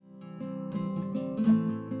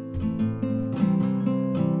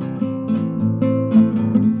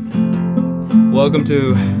welcome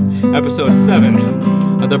to episode 7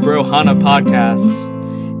 of the Brohana podcast.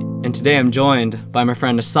 And today I'm joined by my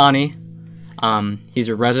friend Asani. He's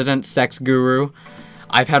a resident sex guru.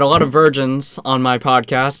 I've had a lot of virgins on my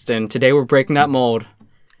podcast, and today we're breaking that mold.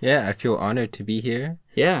 Yeah, I feel honored to be here.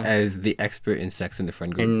 Yeah. As the expert in sex in the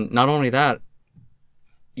friend group. And not only that,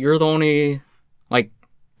 you're the only,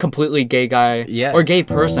 completely gay guy or gay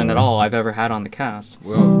person at all I've ever had on the cast.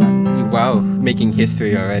 Well, wow, making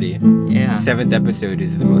history already. Yeah. 7th episode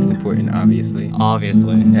is the most important, obviously.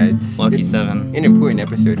 Obviously. Yeah, it's 7. An important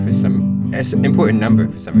episode for some... It's an important number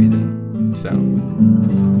for some reason. So...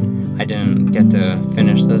 I didn't get to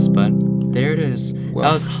finish this, but there it is.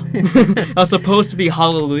 Well. That was supposed to be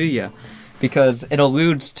Hallelujah, because it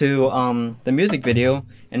alludes to the music video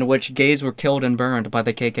in which gays were killed and burned by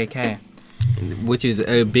the KKK. Which is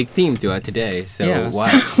a big theme throughout today, so why?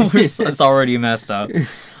 So it's already messed up.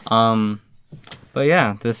 But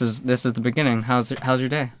yeah, this is the beginning. How's your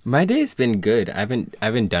day? My day's been good. I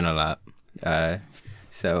haven't done a lot.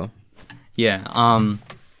 So yeah.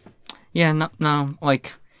 No,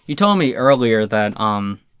 you told me earlier that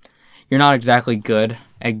you're not exactly good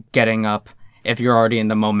at getting up if you're already in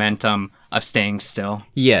the momentum of staying still.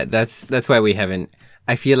 Yeah, that's why we haven't.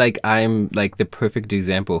 I feel like I'm the perfect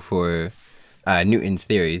example for Newton's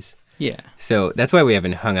theories. Yeah. So that's why we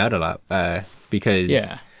haven't hung out a lot. Because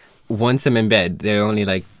once I'm in bed, there are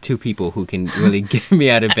only 2 people who can really get me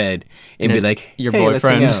out of bed and be like, your hey,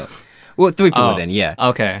 boyfriend. Let's hang out. Well, 3 people then, yeah.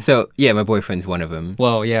 Okay. So yeah, my boyfriend's one of them.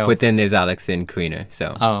 Well, yeah. But then there's Alex and Karina.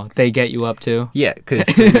 So. Oh, they get you up too? Yeah, because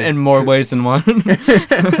in more ways than one.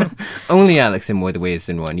 Only Alex in more ways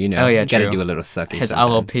than one. You know. Oh yeah, Gotta true. do a little sucky. His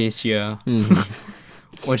sometimes. alopecia.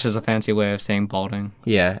 Mm-hmm. Which is a fancy way of saying balding.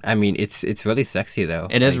 Yeah, I mean it's really sexy though.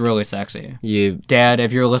 It is really sexy. You, Dad,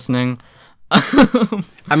 if you're listening, I'm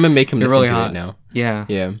gonna make him listen really to hot. it now. Yeah.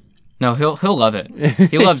 Yeah. No, he'll love it.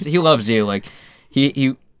 He loves you.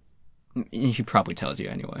 He probably tells you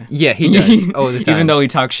anyway. Yeah, he does all the time. Even though he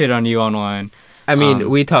talks shit on you online. I mean,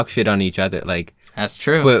 we talk shit on each other, That's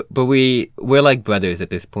true. But we're like brothers at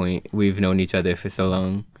this point. We've known each other for so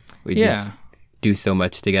long. We just do so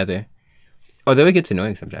much together. Although it gets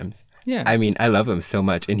annoying sometimes. Yeah. I mean, I love him so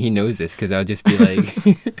much, and he knows this because I'll just be like,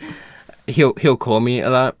 he'll call me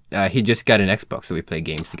a lot. He just got an Xbox, so we play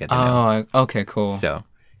games together. now. Okay, cool. So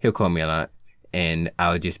he'll call me a lot, and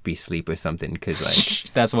I'll just be asleep or something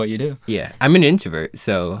because that's what you do. Yeah, I'm an introvert,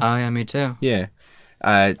 so. Oh yeah, me too. Yeah.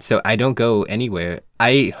 So I don't go anywhere.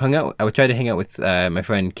 I would try to hang out with my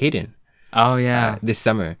friend Caden. Oh yeah. This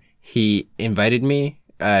summer, he invited me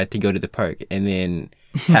to go to the park, and then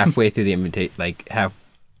halfway through the invitation,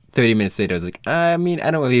 30 minutes later, I was like, I mean,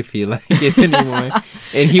 I don't really feel like it anymore.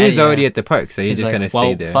 And he was already at the park, so he just kind of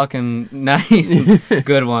stayed there. Fucking nice.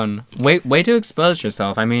 Good one. Way to expose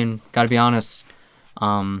yourself. I mean, gotta be honest.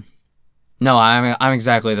 No, I'm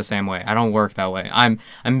exactly the same way. I don't work that way.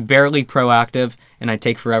 I'm barely proactive, and I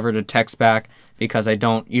take forever to text back because I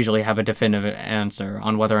don't usually have a definitive answer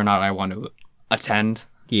on whether or not I want to attend.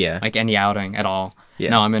 Yeah. Any outing at all. Yeah.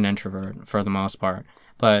 No, I'm an introvert for the most part.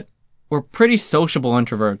 But we're pretty sociable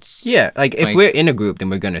introverts. Yeah, if we're in a group,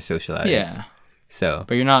 then we're gonna socialize. Yeah. So.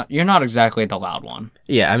 But you're not exactly the loud one.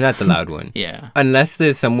 Yeah, I'm not the loud one. Yeah. Unless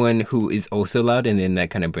there's someone who is also loud, and then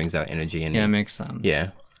that kind of brings out energy in it. Yeah, it makes sense.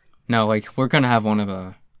 Yeah. No, we're gonna have one of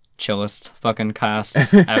the chillest fucking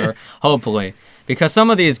casts ever. Hopefully. Because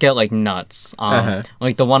some of these get nuts.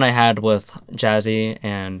 Like the one I had with Jazzy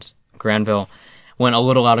and Granville went a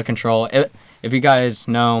little out of control. If you guys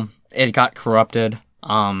know, it got corrupted.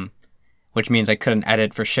 Which means I couldn't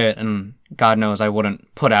edit for shit, and God knows I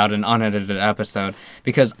wouldn't put out an unedited episode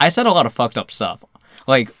because I said a lot of fucked up stuff.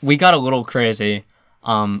 We got a little crazy.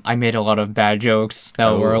 I made a lot of bad jokes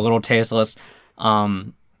that were a little tasteless.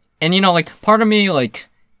 And part of me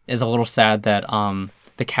is a little sad that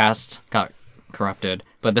the cast got corrupted,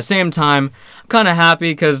 but at the same time I'm kind of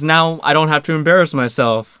happy because now I don't have to embarrass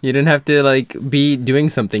myself. You don't have to be doing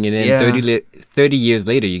something, and then 30 years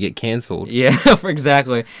later you get canceled. Yeah.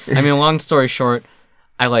 Exactly. I mean, long story short,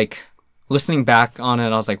 I listening back on it,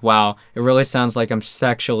 I was like, wow, it really sounds like I'm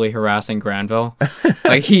sexually harassing Granville.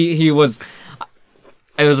 He was,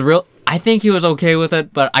 it was real. I think he was okay with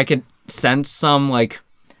it, but I could sense some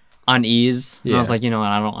unease. And I was like, I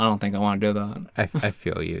don't think I want to do that. I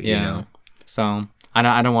feel you. Yeah. You know. So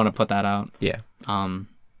I don't want to put that out. Yeah.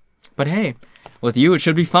 But hey, with you it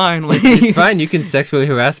should be fine. It's fine. You can sexually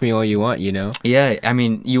harass me all you want. Yeah. I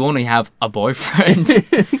mean, you only have a boyfriend.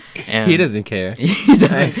 And he doesn't care. He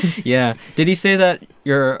doesn't. Yeah. Did he say that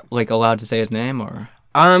you're allowed to say his name or?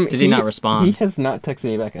 Did he not respond? He has not texted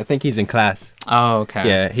me back. I think he's in class. Oh, okay.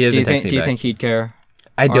 Yeah, he hasn't texted me back. Do you think he'd care?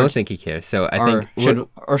 I don't think he cares. So I think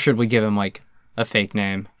should we give him like a fake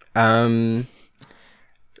name? Let's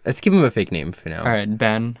give him a fake name for now. All right,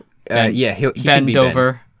 Ben. Yeah, he Ben can be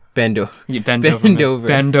Dover. Ben Dover. Ben Dover.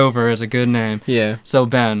 Ben Dover is a good name. Yeah. So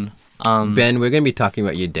Ben. Ben, we're gonna be talking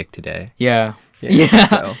about your dick today. Yeah.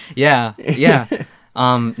 So. Yeah.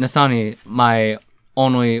 Nasani,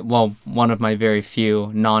 one of my very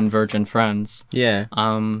few non-virgin friends. Yeah.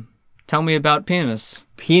 Tell me about penis.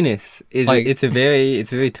 Penis is it's a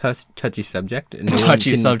very touchy subject. And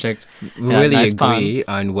Touchy subject. Really agree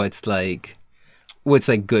on what's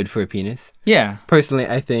good for a penis. Yeah. Personally,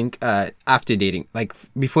 I think after dating, like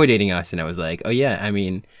before dating Austin, I was like, oh yeah, I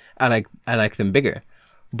mean, I like them bigger.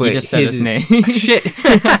 But you just said his name. Shit.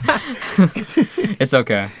 It's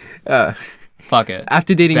okay. Fuck it.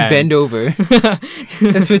 After dating Ben Dover,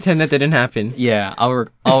 let's pretend that didn't happen. Yeah,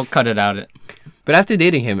 I'll cut it out. But after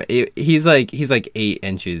dating him, he's like 8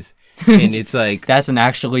 inches, and it's like that's an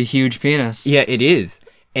actually huge penis. Yeah, it is.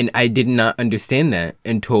 And I did not understand that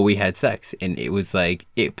until we had sex, and it was like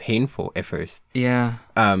painful at first. Yeah.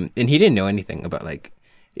 And he didn't know anything about like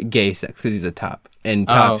gay sex because he's a top, and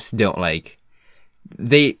tops don't like.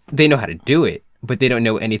 They know how to do it, but they don't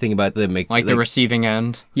know anything about the the receiving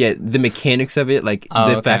end. Yeah, the mechanics of it, like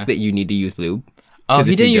the fact that you need to use lube. Oh,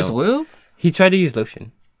 he didn't use lube? He tried to use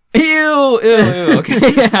lotion. Ew. Okay.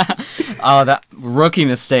 Oh, that rookie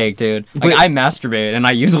mistake, dude. Like, I masturbate and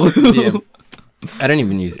I use lube. Yeah. I don't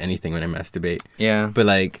even use anything when I masturbate. Yeah.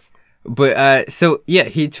 So yeah,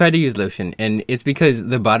 he tried to use lotion, and it's because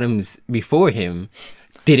the bottoms before him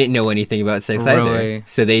didn't know anything about sex either.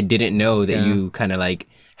 So they didn't know that you kind of like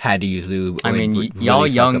had to use lube. I mean, y'all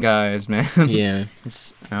young guys, man. Yeah.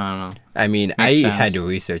 I don't know. I mean, I had to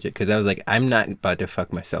research it because I was like, I'm not about to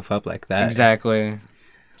fuck myself up like that. Exactly.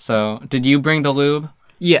 So, did you bring the lube?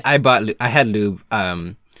 Yeah, I had lube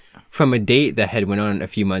from a date that had went on a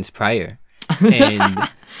few months prior. And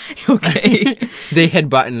okay.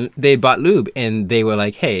 they bought lube, and they were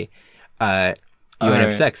like, hey, you want to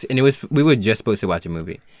have sex? And we were just supposed to watch a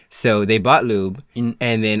movie. So they bought lube, and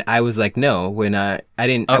then I was like, no, we're not.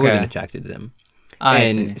 I wasn't attracted to them.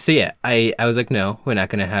 So yeah, I was like, no, we're not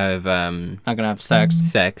gonna have not gonna have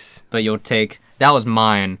sex. But you'll take. That was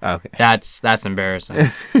mine. Okay. That's embarrassing.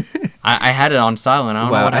 I had it on silent. I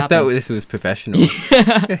don't know what happened. I thought this was professional.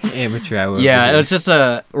 Amateur hour. Yeah, it was just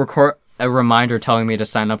a reminder telling me to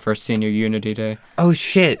sign up for Senior Unity Day. Oh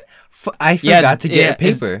shit. I forgot to get a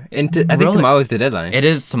paper. I think tomorrow is the deadline. It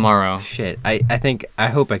is tomorrow. Shit. I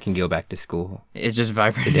hope I can go back to school. It just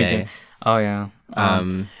vibrated today. Oh yeah.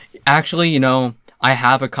 Actually, I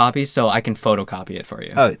have a copy, so I can photocopy it for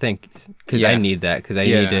you. Oh, thanks. Because I need that. Because I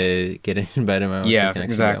need to get in by tomorrow. Yeah,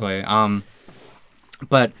 exactly.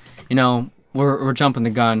 But we're jumping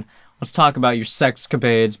the gun. Let's talk about your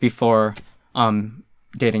sexcapades before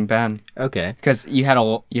dating Ben. Okay. Because you had a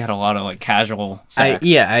lot of like casual sex.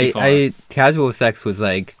 Casual sex was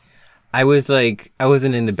like, I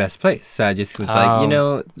wasn't in the best place, so I just was like,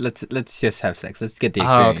 let's just have sex. Let's get the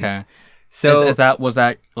experience. Oh, okay. So was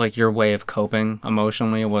that like your way of coping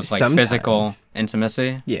emotionally? Was like sometimes. Physical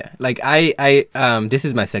intimacy? Yeah. Like I this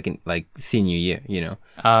is my second like senior year,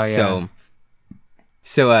 Oh yeah.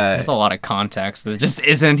 So there's a lot of context that just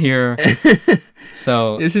isn't here.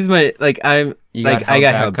 So this is my I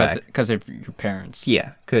got held back because of your parents.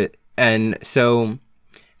 Yeah. And so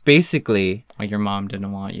basically, like your mom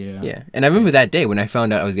didn't want you to. Yeah. And I remember that day when I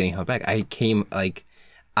found out I was getting held back.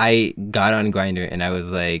 I got on Grindr and I was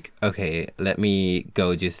like, okay, let me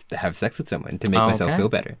go just have sex with someone to make myself feel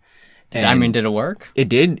better. And did it work? It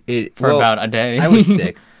did. For about a day. I was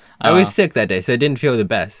sick. I was sick that day, so I didn't feel the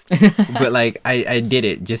best. But I did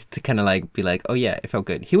it just to kind of be like, oh yeah, it felt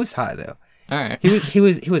good. He was hot though. All right. He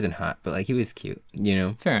wasn't hot, but he was cute.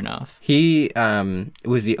 Fair enough. He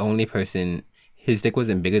was the only person. His dick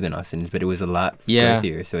wasn't bigger than Austin's, but it was a lot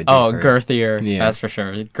girthier, so it did hurt. Girthier. Yeah. That's for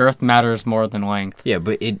sure. Girth matters more than length. Yeah,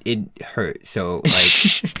 but it hurt. So,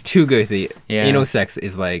 too girthy. Yeah. Anal sex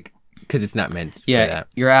is because it's not meant for that.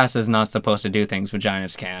 Your ass is not supposed to do things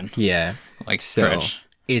vaginas can. Yeah. Stretch. So,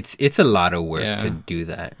 it's a lot of work to do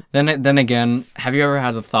that. Then again, have you ever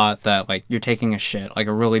had the thought that you're taking a shit, a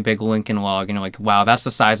really big Lincoln log, and you're like, wow, that's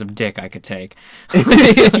the size of dick I could take?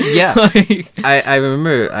 Yeah. I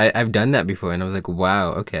remember I've done that before, and I was like,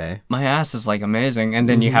 wow, okay. My ass is amazing, and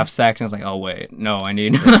then you have sex, and it's like, oh wait, no, I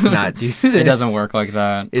need not do this. It doesn't work like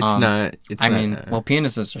that. It's not.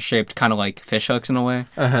 Penises are shaped kind of like fish hooks in a way.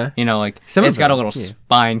 Some it's got a little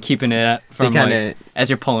spine keeping it from as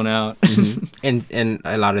you're pulling out. And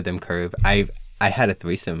a lot of them curve. I had a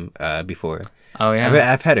threesome before. Oh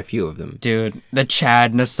yeah, I've had a few of them. dude, the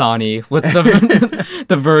Chad Nasani with the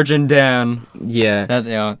the Virgin Dan. Yeah.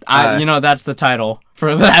 That that's the title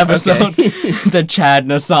for the episode. Okay. The Chad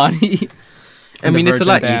Nasani. I mean, it's a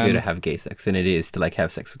lot Dan. easier to have gay sex than it is to like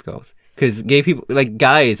have sex with girls. Because gay people, like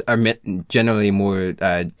guys, are generally more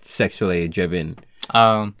sexually driven.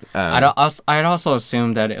 I'd also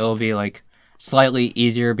assume that it'll be like slightly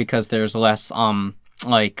easier because there's less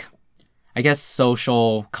like I guess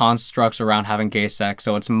social constructs around having gay sex.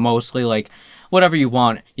 So it's mostly like whatever you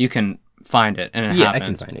want, you can find it and it happens. I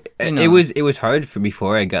can find it. It was hard for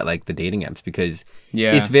before I got like the dating apps because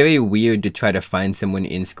it's very weird to try to find someone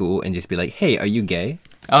in school and just be like, "Hey, are you gay?"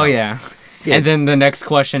 Oh yeah. And then the next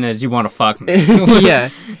question is, you want to fuck me? Yeah,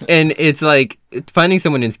 and it's like finding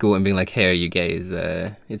someone in school and being like, "Hey, are you gay?" is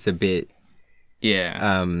it's a bit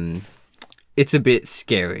it's a bit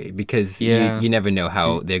scary because you never know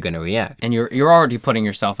how they're gonna react. And you're already putting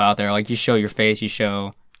yourself out there. Like you show your face, you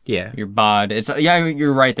show your bod. It's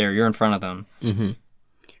you're right there. You're in front of them. Mm-hmm.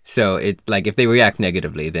 So it's like if they react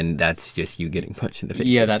negatively, then that's just you getting punched in the face.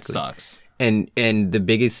 Yeah, basically. that sucks. And the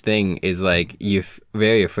biggest thing is like you're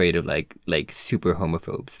very afraid of like super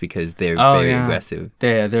homophobes because they're very aggressive.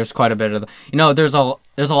 Yeah, there's quite a bit of there's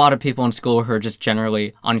a lot of people in school who are just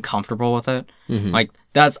generally uncomfortable with it. Mm-hmm. Like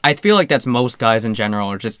I feel like that's most guys in general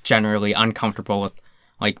are just generally uncomfortable with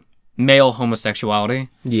like male homosexuality.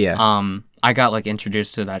 Yeah. I got like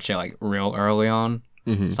introduced to that shit like real early on.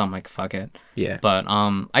 Mm-hmm. So I'm like, fuck it. Yeah. But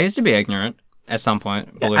I used to be ignorant. At some point.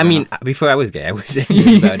 I mean, before I was gay, I was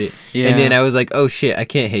ignorant about it. Yeah. And then I was like, oh shit, I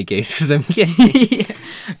can't hate gays because I'm gay.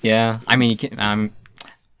 Yeah. I mean, you can,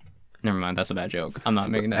 never mind, that's a bad joke. I'm not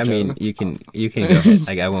making that joke. I mean, you can go ahead.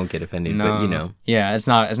 Like, I won't get offended, but you know. Yeah, it's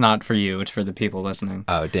not for you, it's for the people listening.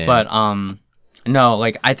 Oh, damn. But, no,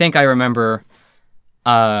 like, I think I remember,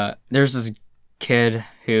 there's this kid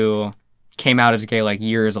who came out as gay, like,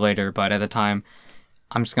 years later, but at the time,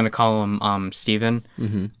 I'm just gonna call him, Steven.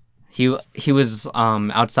 Mm-hmm. He was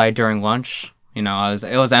outside during lunch. It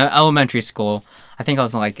was elementary school. I think I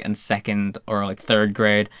was like in second or like third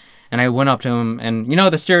grade, and I went up to him, and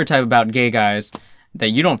the stereotype about gay guys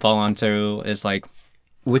that you don't fall into is like,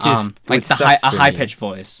 which the high pitched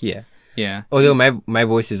voice. Yeah. Yeah. Although my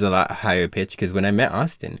voice is a lot higher pitched because when I met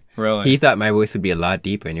Austin, really, he thought my voice would be a lot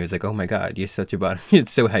deeper, and he was like, "Oh my god, you're such a bottom.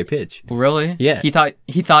 It's so high pitched." Really? Yeah. He thought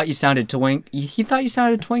you sounded He thought you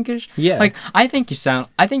sounded twinkish. Yeah. Like I think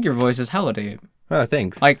your voice is hella deep. Oh,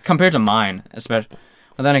 thanks. Like compared to mine, especially.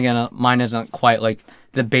 But then again, mine isn't quite like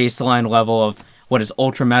the baseline level of what is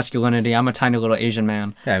ultra masculinity. I'm a tiny little Asian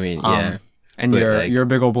man. I mean, yeah. And you're a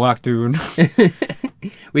big old black dude.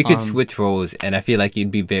 We could switch roles, and I feel like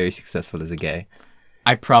you'd be very successful as a gay.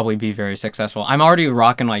 I'd probably be very successful. I'm already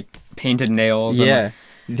rocking like painted nails. Yeah.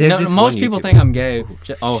 Most people think I'm gay.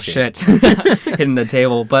 Oh shit! Hitting the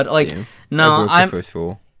table, but like, damn. no, I'm the first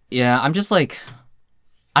rule. Yeah, I'm just like,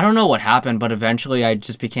 I don't know what happened, but eventually I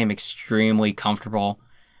just became extremely comfortable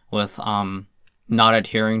with not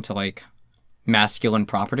adhering to like masculine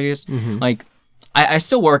properties. Mm-hmm. Like, I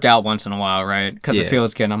still work out once in a while, right? Because it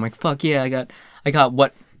feels good. And I'm like, fuck yeah, I got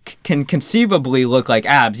what can conceivably look like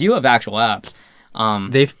abs. You have actual abs.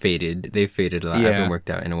 They've faded a lot. I haven't worked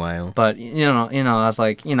out in a while. But I was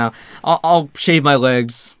like, I'll shave my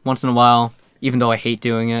legs once in a while, even though I hate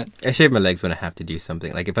doing it. I shave my legs when I have to do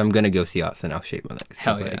something. Like if I'm gonna go see Austin, I'll shave my legs.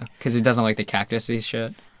 Hell yeah, because he doesn't like the cactusy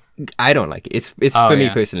shit. I don't like it. It's for me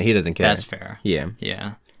personally. He doesn't care. That's fair. Yeah.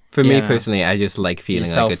 Yeah. For me personally, I just like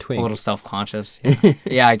feeling like a twink. A little self-conscious. Yeah,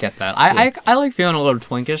 yeah, I get that. I like feeling a little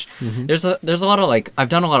twinkish. Mm-hmm. There's a lot of like I've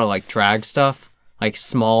done a lot of like drag stuff, like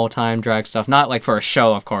small time drag stuff, not like for a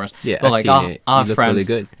show, of course. Yeah, but like I'll have look friends. Really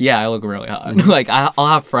good. Yeah, I look really hot. Mm-hmm. Like I'll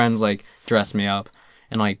have friends like dress me up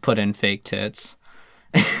and like put in fake tits.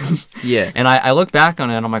 Yeah. And I look back on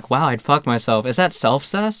it and I'm like, wow, I'd fuck myself. Is that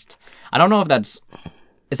self-cessed? I don't know if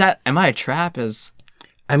am I a trap?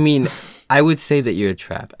 I mean, I would say that you're a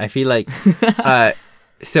trap. I feel like,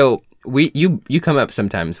 so you come up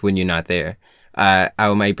sometimes when you're not there.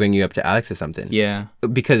 I might bring you up to Alex or something. Yeah.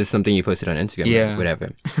 Because of something you posted on Instagram or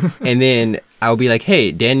whatever. And then I'll be like,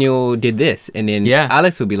 hey, Daniel did this. And then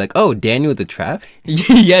Alex will be like, oh, Daniel the trap?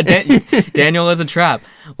 Yeah, Daniel is a trap.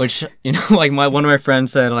 Which, like one of my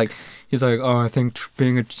friends said, like, he's like, oh, I think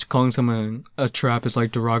calling someone a trap is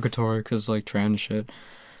like derogatory because like trans shit.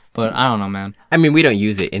 But I don't know, man. I mean, we don't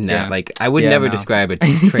use it in that. Like, I would never describe a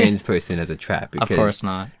trans person as a trap. Because, of course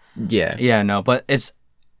not. Yeah. Yeah, no, but it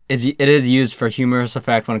is used for humorous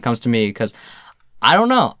effect when it comes to me because I don't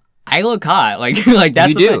know. I look hot. Like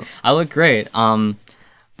that's the thing. I look great.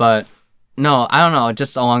 But no, I don't know.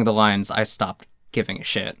 Just along the lines, I stopped giving a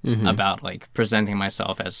shit about like presenting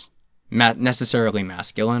myself as necessarily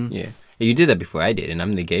masculine. Yeah. You did that before I did, and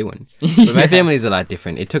I'm the gay one. But my family is a lot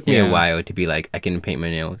different. It took me a while to be like, I can paint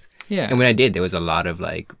my nails. Yeah. And when I did, there was a lot of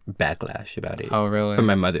like backlash about it. Oh, really? From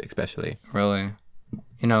my mother, especially. Really?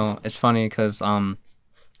 You know, it's funny because can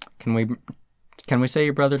we say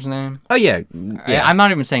your brother's name? Oh yeah. I'm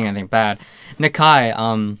not even saying anything bad.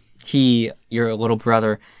 Nakai, your little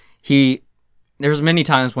brother, there's many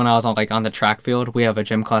times when I was on the track field. We have a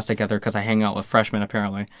gym class together because I hang out with freshmen.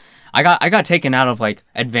 Apparently, I got taken out of like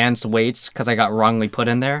advanced weights because I got wrongly put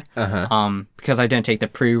in there. Because I didn't take the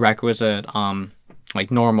prerequisite like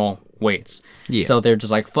normal weights. Yeah. So they're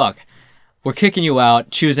just like, fuck, we're kicking you out.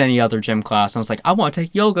 Choose any other gym class. And I was like, I want to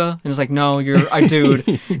take yoga. And it's like, no, you're a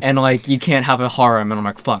dude, and like you can't have a harem. And I'm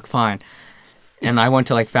like, fuck, fine. And I went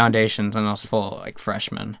to like foundations, and I was full of like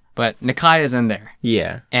freshmen. But Nakai is in there.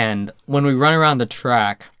 Yeah. And when we run around the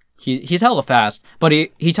track, he's hella fast, but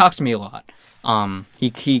he talks to me a lot. Or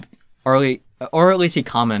at least he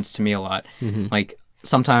comments to me a lot. Mm-hmm. Like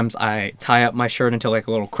sometimes I tie up my shirt into like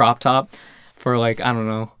a little crop top for like, I don't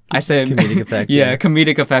know. I say comedic effect. Yeah,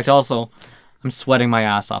 comedic effect. Also, I'm sweating my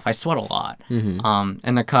ass off. I sweat a lot. Mm-hmm.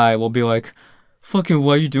 And Nakai will be like, fucking,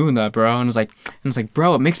 why are you doing that, bro? And it's like,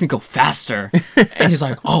 bro, it makes me go faster. And he's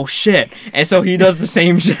like, oh shit. And so he does the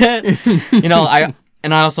same shit. You know, I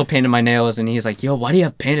also painted my nails, and he's like, yo, why do you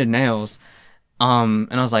have painted nails?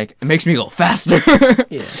 And I was like, it makes me go faster.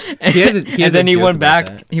 Yeah. And then he went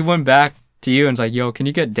back to you and was like, yo, can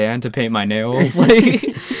you get Dan to paint my nails?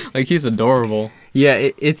 Like he's adorable. Yeah,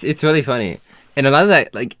 it's really funny. And a lot of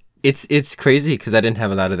that, like, it's crazy because I didn't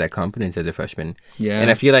have a lot of that confidence as a freshman. Yeah.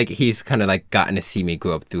 And I feel like he's kind of like gotten to see me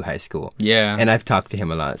grow up through high school. Yeah. And I've talked to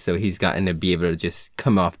him a lot, so he's gotten to be able to just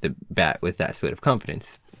come off the bat with that sort of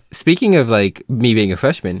confidence. Speaking of like me being a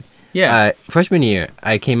freshman, freshman year,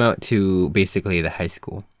 I came out to basically the high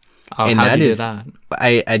school. Oh, and how'd you do that?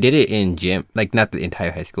 I did it in gym, like not the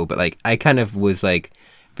entire high school, but like I kind of was like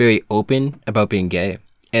very open about being gay.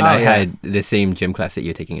 And I had the same gym class that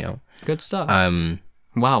you're taking now. Good stuff.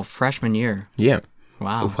 Wow, freshman year. Yeah.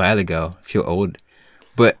 Wow. A while ago. I feel old.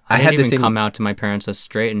 But I didn't had the even same... come out to my parents as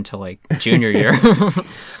straight until like junior year.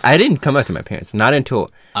 I didn't come out to my parents. Not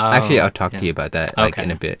until... actually, I'll talk to you about that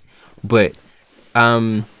in a bit. But,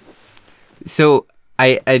 so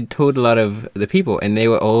I told a lot of the people, and they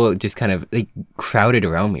were all just kind of like crowded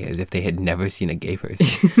around me as if they had never seen a gay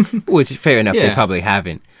person. Which, fair enough, they probably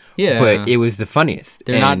haven't. Yeah. But it was the funniest.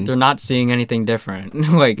 They're not seeing anything different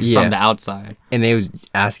like from the outside. And they were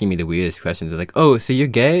asking me the weirdest questions. They're like, "Oh, so you're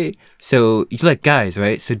gay? So you like guys,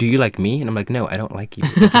 right? So do you like me?" And I'm like, "No, I don't like you.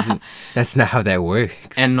 That's not how that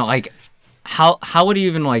works." And like how would you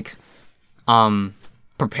even like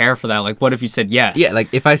prepare for that? Like what if you said yes? Yeah,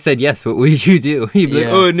 like if I said yes, what would you do? You'd be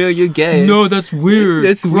like, "Oh no, you're gay." No, that's weird.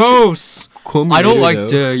 That's gross. Call me I don't later, like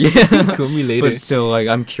to. Yeah. Call me later. But still, like,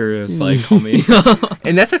 I'm curious. Like, call me.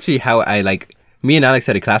 And that's actually how I like. Me and Alex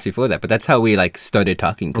had a class before that, but that's how we like started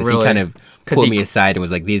talking because he kind of pulled me aside and was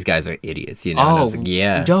like, "These guys are idiots," you know. And I was like,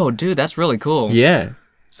 "Yeah." Yo, dude, that's really cool. Yeah.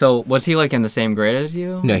 So was he like in the same grade as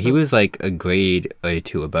you? No, he was like a grade or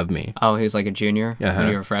two above me. Oh, he was like a junior when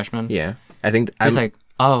you were a freshman. Yeah, I think he's like,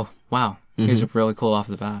 oh wow, he was really cool off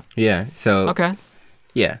the bat. Yeah. So. Okay.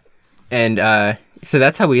 Yeah, and so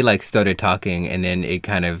that's how we like started talking, and then it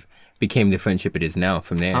kind of became the friendship it is now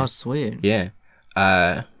from there. Oh, sweet. Yeah.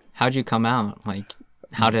 How'd you come out? Like,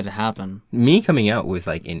 how did it happen? Me coming out was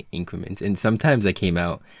like in increments, and sometimes I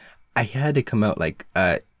had to come out like,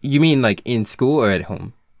 you mean like in school or at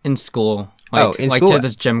home? In school. Like, in like school? to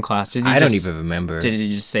this gym class. I don't even remember. Did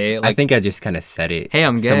you just say it? Like, I think I just kind of said it. Hey,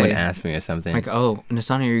 I'm gay. Someone asked me or something. Like, oh,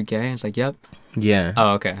 Nasana, are you gay? And it's like, yep. Yeah.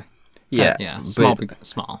 Oh, okay. Yeah. Yeah.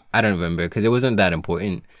 Small. I don't remember because it wasn't that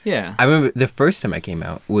important. Yeah. I remember the first time I came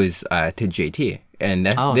out was to JT, and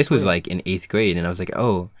this was sweet. like in 8th grade, and I was like,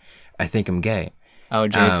 oh, I think I'm gay. Oh,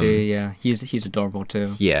 JT, yeah. He's adorable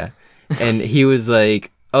too. Yeah. And he was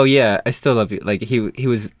like, oh yeah, I still love you. Like he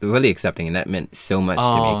was really accepting, and that meant so much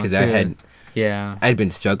to me because I'd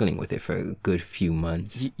been struggling with it for a good few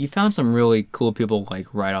months. You found some really cool people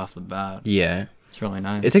like right off the bat. Yeah. It's really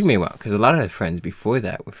nice. It took me a while because a lot of friends before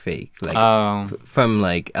that were fake. Like from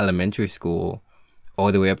like elementary school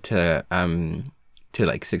all the way up to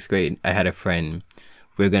like 6th grade. I had a friend.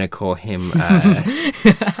 We're gonna call him.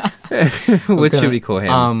 What should we call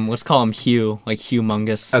him? Let's call him Hugh, like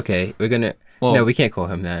humongous. Okay, we're gonna. Well, no, we can't call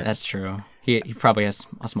him that. That's true. He probably has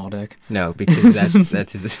a small dick. No, because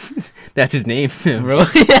that's his that's his name. Really?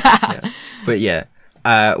 Yeah. No. But yeah,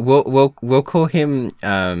 we'll call him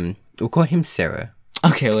Sarah.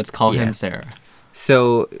 Okay, let's call him Sarah.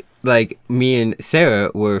 So like me and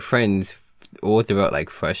Sarah were friends all throughout like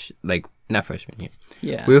not freshman year.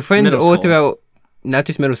 Yeah. We were friends Middle all school. throughout, not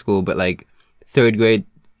just middle school, but like 3rd grade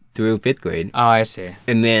through 5th grade. Oh, I see.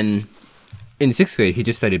 And then in 6th grade, he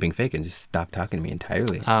just started being fake and just stopped talking to me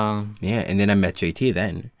entirely. Um. Yeah, and then I met JT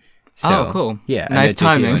then. So, Oh, cool. Yeah, Nice I met JT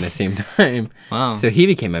timing. around the same time. Wow. So he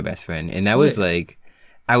became my best friend, and that was Sweet. like,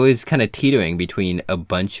 I was kind of teetering between a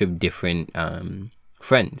bunch of different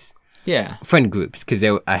Yeah. friend groups,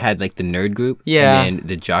 because I had like the nerd group, Yeah. and then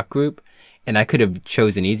the jock group, and I could have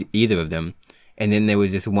chosen either of them. And then there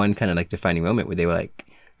was this one kind of like defining moment where they were like,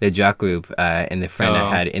 the jock group and the friend I Oh.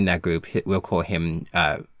 had in that group, we'll call him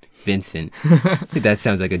Vincent. That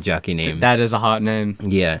sounds like a jockey name. That is a hot name.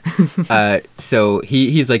 Yeah. So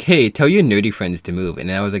he's like, hey, tell your nerdy friends to move.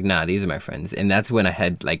 And I was like, nah, these are my friends. And that's when I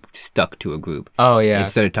had like stuck to a group. Oh yeah. And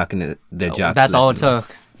started talking to the jocks. That's all it less and less.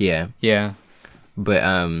 took. Yeah. Yeah. But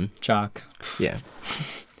Jock. yeah.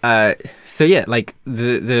 So yeah, like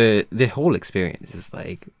the whole experience is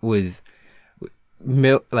like was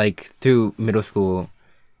like through middle school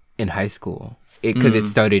and high school, because it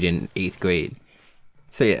started in 8th grade.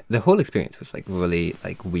 So yeah, the whole experience was like really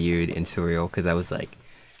like weird and surreal, because I was like,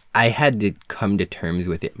 I had to come to terms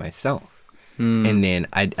with it myself. And then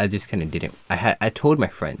I just kind of didn't. I told my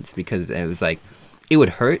friends, because it was like, it would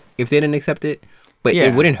hurt if they didn't accept it, but Yeah.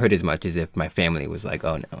 it wouldn't hurt as much as if my family was like,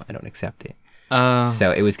 oh no, I don't accept it.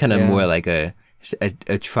 So it was kind of yeah. more like a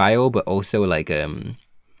trial, but also like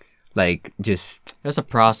just, It was a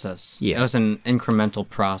process. Yeah. It was an incremental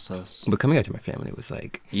process. but coming out to my family was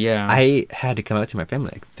like, Yeah. I had to come out to my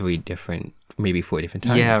family like 3 different, maybe 4 different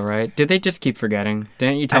times. Yeah, right. Did they just keep forgetting?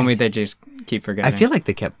 Didn't you tell me they just keep forgetting? I feel like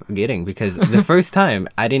they kept forgetting, because the first time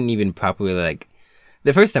I didn't even properly like.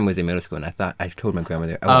 The first time was in middle school, and I told my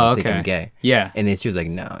grandmother, I don't think I'm gay. Yeah. And then she was like,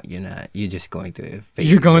 no, you're not. You're just going through a phase.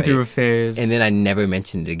 You're going right? through a phase. And then I never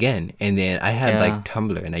mentioned it again. And then I had Yeah. like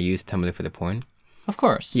Tumblr, and I used Tumblr for the porn. Of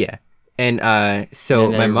course. Yeah. And so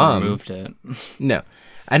And my they mom. removed it. No.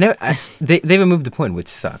 I never. They removed the porn, which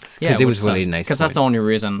sucks. Because Yeah, it was really nice. Because that's the only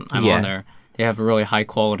reason I'm Yeah. on there. They have really high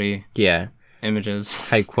quality Yeah. images.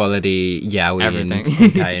 High quality yaoi Everything. and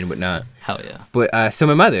hentai and whatnot. Hell yeah. But so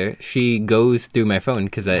my mother, she goes through my phone,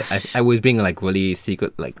 because I was being like really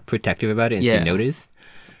secret, like protective about it, and Yeah. she noticed.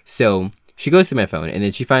 So she goes through my phone, and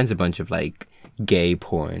then she finds a bunch of like gay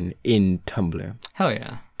porn in Tumblr. Hell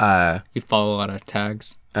yeah. You follow a lot of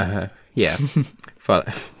tags. Yeah.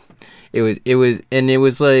 It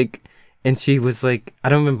was like, and she was like, I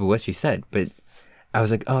don't remember what she said, but I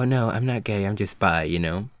was like, oh no, I'm not gay, I'm just bi, you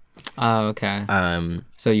know. Oh, okay.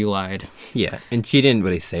 So you lied. Yeah, and she didn't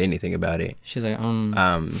really say anything about it. She's like,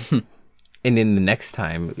 And then the next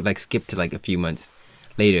time, like skip to like a few months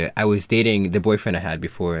later, I was dating the boyfriend I had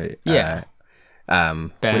before. Yeah.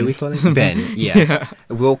 What Ben. do we call him? Ben. Yeah.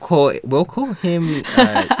 We'll call him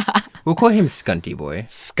Scunty Boy.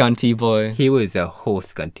 Scunty boy. He was a whole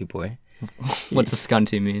Scunty Boy. What's a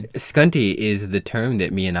scunty mean? Scunty is the term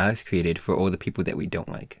that me and Alex created for all the people that we don't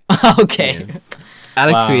like. Okay.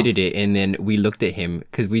 Alex Wow. created it, and then we looked at him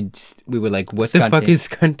because we were like, "What the Scunty. fuck is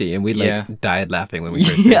Scunty?" And we like Yeah. died laughing when we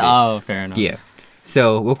first heard Yeah. it. Oh, fair enough. Yeah.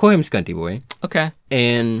 So we'll call him Scunty Boy. Okay.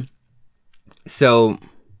 And so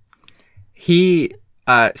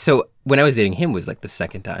so when I was dating him was like the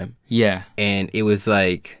second time, Yeah. and it was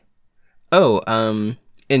like, and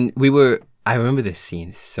I remember this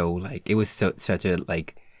scene so like, it was such a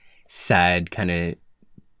like sad kind of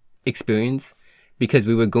experience, because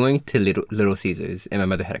we were going to Little Caesars, and my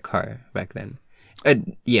mother had a car back then.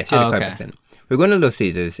 Yeah, she had a car okay. back then. We were going to Little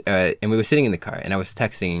Caesars, and we were sitting in the car, and I was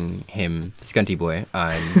texting him, Scunty Boy,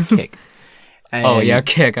 on Kik. Oh And- yeah,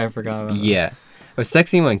 Kik. I forgot about that. yeah. I was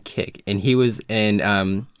texting him on Kik, and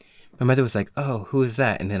my mother was like, "Oh, who is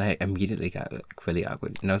that?" And then I immediately got like really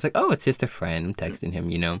awkward, and I was like, "Oh, it's just a friend. I'm texting him,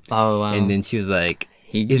 you know." Oh wow. And then she was like,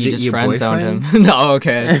 he "Is it just your friend zoned boyfriend?" him. No,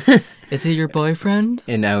 okay. Is he your boyfriend?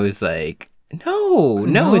 And I was like, "No,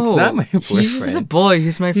 it's not my boyfriend. He's just a boy.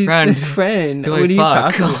 He's my He's friend. a friend. You're What like, are you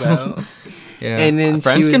 "Fuck." talking about?" Yeah. And then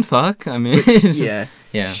friends she can was- fuck. I mean. Yeah.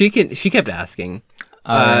 Yeah. She kept asking.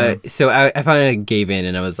 So I finally gave in,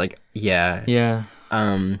 and I was like, "Yeah." Yeah.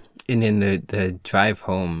 And then the drive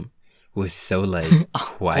home was so like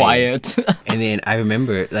Quiet. And then I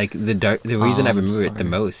remember like the reason I I'm remember it the sorry.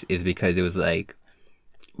 most is because it was like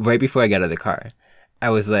right before I got out of the car, I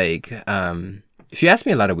was like, she asked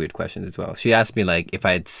me a lot of weird questions as well. She asked me like if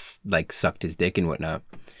I had like sucked his dick and whatnot,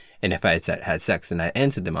 and if I had sex, and I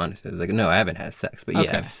answered them honestly. I was like, no, I haven't had sex, but yeah,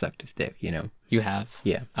 Okay. I've sucked his dick, you know. You have.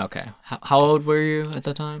 Yeah. Okay. How old were you at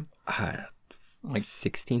the time? Like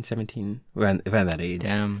 16, 17, around that age.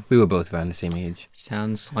 Damn. We were both around the same age.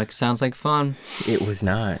 Sounds like fun. It was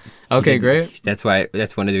not. Okay, great. That's one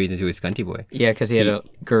of the reasons he was Skunty Boy. Yeah, because he had a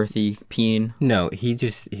girthy peen. No, he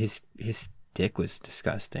just his dick was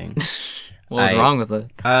disgusting. What was wrong with it?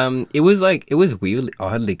 It was weirdly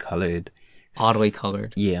oddly colored. Oddly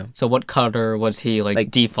colored. Yeah. So what color was he like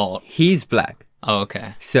default? He's black. Oh,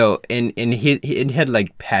 okay. So and it had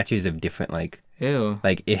like patches of different like. Ew.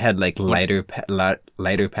 Like it had like lighter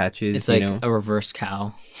patches. It's like a reverse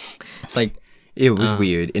cow. It's like it was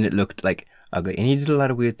weird, and it looked like ugly, and he did a lot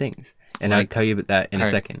of weird things, and I'll Like- tell you about that in a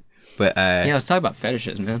second. But yeah, let's talk about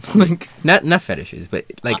fetishes, man. Like not fetishes, but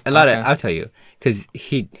like a lot of okay. I'll tell you because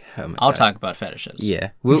oh my I'll God. talk about fetishes. Yeah,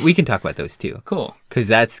 we can talk about those too, Cool. because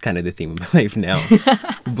that's kind of the theme of my life now.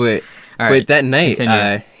 But All right, that night,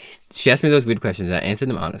 continue. she asked me those weird questions, and I answered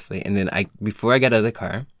them honestly, and then before I got out of the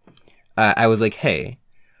car. I was like, hey,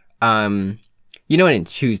 you know I didn't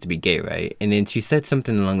choose to be gay, right? And then she said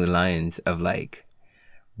something along the lines of like,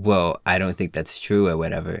 well, I don't think that's true or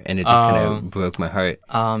whatever. And it just kind of broke my heart.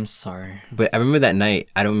 Sorry. But I remember that night,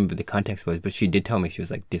 I don't remember the context was, but she did tell me she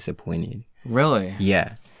was like disappointed. Really?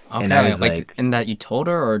 Yeah. Okay. And I was like, in that you told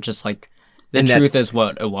her, or just like the In that- truth is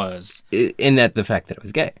what it was. in that the fact that I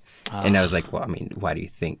was gay. And I was like, well, I mean, why do you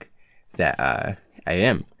think that I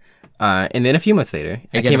am? And then a few months later,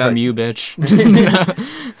 I get it from you, bitch.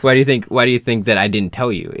 Why do you think that I didn't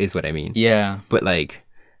tell you is what I mean. Yeah. But like,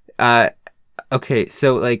 okay,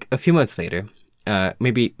 so like a few months later,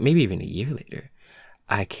 maybe even a year later,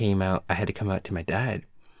 I had to come out to my dad,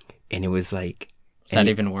 and it was like, Is that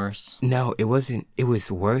even worse? no, it wasn't. It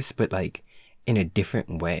was worse, but like in a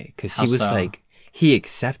different way, because he How was so? like, he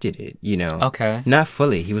accepted it, you know. Okay. Not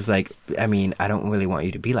fully. He was like, I mean, I don't really want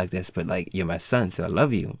you to be like this, but like you're my son, so I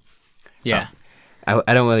love you. Yeah.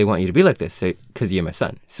 I don't really want you to be like this, so because you're my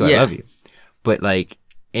son, so I Yeah. love you. But like,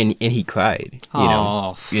 and he cried, you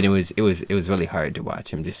know, Oh. and it was really hard to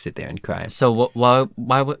watch him just sit there and cry. So why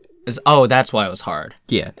is that's why it was hard.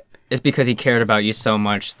 Yeah, It's because he cared about you so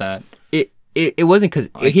much that it wasn't because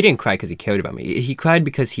he didn't cry because he cared about me. He cried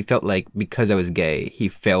because he felt like because I was gay, he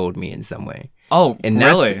failed me in some way. And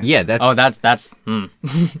really? that's mm.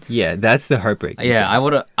 yeah, that's the heartbreak. Yeah, I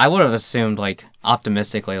would have assumed like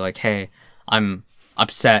optimistically like, hey, I'm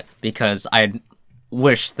upset because I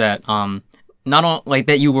wish that not all, like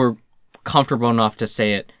that you were comfortable enough to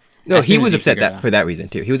say it. No, as he soon as was you upset figured it out. for that reason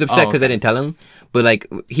too. He was upset because I didn't tell him, but like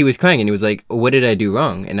he was crying and he was like, "What did I do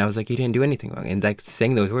wrong?" And I was like, "You didn't do anything wrong." And like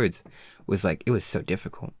saying those words was like it was so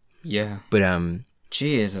difficult. Yeah. But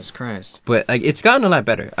Jesus Christ. but like it's gotten a lot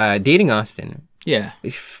better. Dating Austin. Yeah.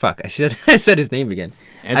 Fuck, I said his name again.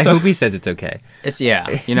 I hope he says it's okay. It's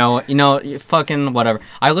you know, fucking whatever.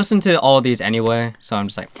 I listen to all of these anyway, so I'm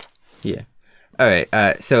just like, Yeah. All right.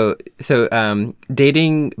 So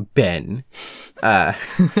dating Ben.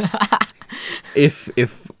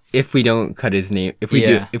 If we don't cut his name, if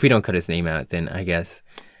we don't cut his name out, then I guess.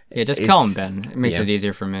 yeah, just call him Ben. It makes it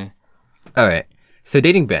easier for me. All right. So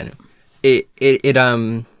dating Ben, it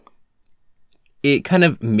kind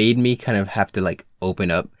of made me kind of have to like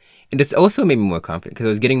open up, and it's also made me more confident because I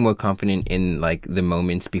was getting more confident in like the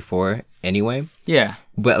moments before anyway. Yeah.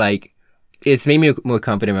 But like, it's made me more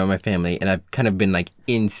confident around my family, and I've kind of been like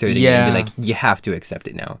inserting it and be like, you have to accept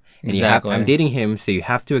it now. And Exactly. I'm dating him, so you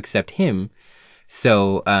have to accept him.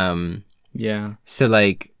 So Yeah.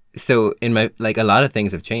 so in my like a lot of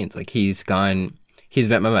things have changed. Like he's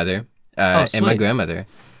met my mother and my sweet. grandmother.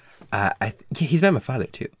 He's met my father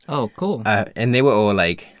too. Oh, cool. And they were all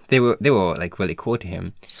like they were all like really cool to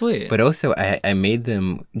him. Sweet. But also I made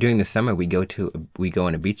them during the summer we go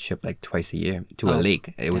on a beach trip like twice a year to a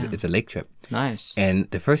lake. It's a lake trip. Nice.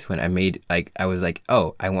 And the first one I was like,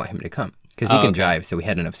 oh, I want him to come because he can drive, so we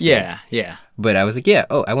had enough space. Yeah. Yeah. But I was like, yeah,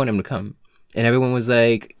 I want him to come. And everyone was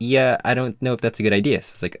like, yeah, I don't know if that's a good idea.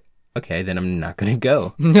 So it's like, okay, then I'm not going to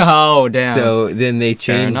go. No, damn. So then they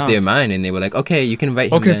changed enough. their mind and they were like, okay, you can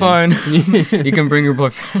invite him okay, then. fine. You can bring your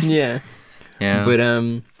boyfriend. Yeah. Yeah. But,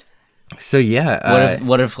 so yeah.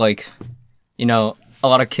 What if like, you know, a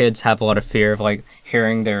lot of kids have a lot of fear of like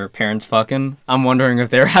hearing their parents fucking. I'm wondering if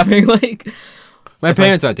they're having like. my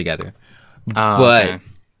parents are together. Oh, But okay.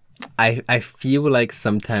 I feel like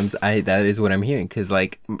sometimes that is what I'm hearing because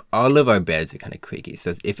like all of our beds are kind of creaky.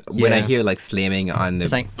 So when I Yeah. hear like slamming on the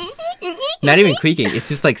It's like not even creaking, it's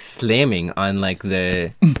just like slamming on like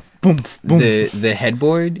the boom, boom. the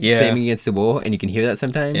headboard Yeah. slamming against the wall, and you can hear that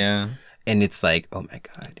sometimes. Yeah. And it's like, oh my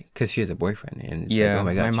god, because she has a boyfriend, and it's Yeah. like, oh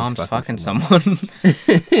my god, she's mom's fucking someone.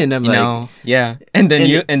 someone. And I'm You like, know. Yeah. And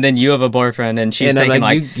then you have a boyfriend, and she's and I'm thinking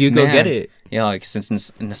like, like, you go "Man, get it. yeah, like since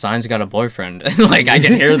Nassan's got a boyfriend, like I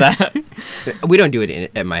can hear that. We don't do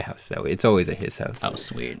it at my house though. It's always at his house. Oh,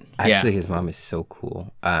 sweet. Actually, his mom is so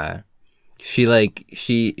cool. She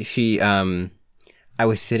I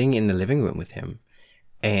was sitting in the living room with him,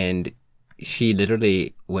 and she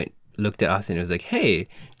literally looked at us and was like, "Hey,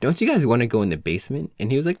 don't you guys want to go in the basement?" And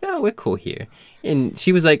he was like, "No, we're cool here." And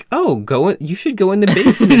she was like, "Oh, you should go in the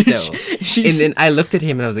basement though." And then I looked at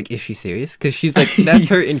him and I was like, "Is she serious?" Because she's like, that's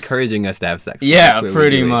her encouraging us to have sex. Yeah,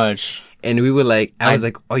 pretty much. And we were like, I was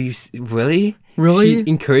like, "Are you really? Really? She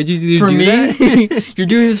encourages you to do me? that? You're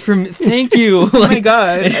doing this for me. Thank you." Oh my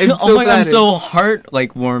god! I'm so glad. I'm so heart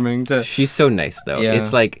warming to. She's so nice though. Yeah.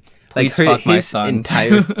 It's like Please fuck my son.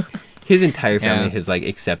 His entire family has like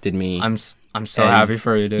accepted me. I'm so happy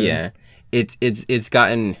for you, dude. Yeah, it's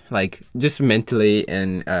gotten like just mentally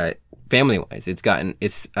and family wise, it's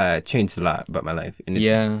changed a lot about my life. And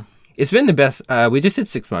it's been the best. We just did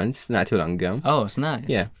 6 months not too long ago. Oh, it's nice.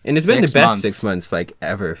 Yeah, and it's been the best 6 months like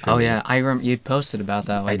ever. For me. Yeah, I remember you posted about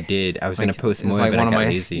that. I did. I was gonna post more, but I got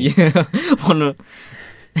lazy. Yeah,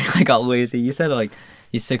 I got lazy. You said like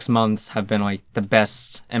these 6 months have been like the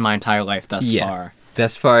best in my entire life thus far.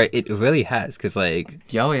 Thus far, it really has, because like,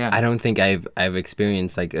 I don't think I've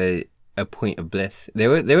experienced like a point of bliss. There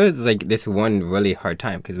was like this one really hard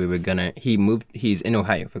time because he's in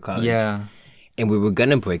Ohio for college. Yeah. And we were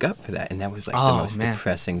gonna break up for that, and that was like the most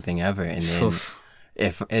depressing thing ever. And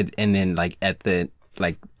then like at the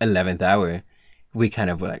 11th hour, we kind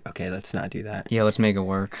of were like, okay, let's not do that. Yeah, let's make it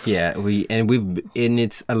work. Yeah, and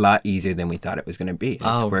it's a lot easier than we thought it was gonna be.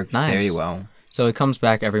 It's worked very well. So it comes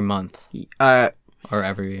back every month. Or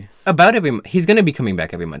every... He's going to be coming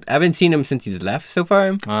back every month. I haven't seen him since he's left so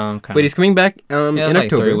far. Okay. But he's coming back in like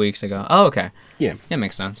October. 3 weeks ago. Oh, okay. Yeah. Yeah,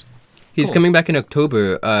 makes sense. He's coming back in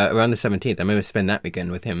October, around the 17th. I'm going to spend that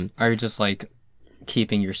weekend with him. Are you just, like,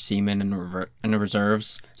 keeping your semen in the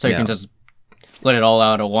reserves so you can just let it all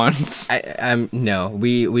out at once? No.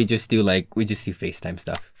 We just do FaceTime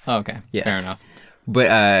stuff. Oh, okay. Yeah. Fair enough.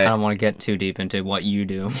 But I don't want to get too deep into what you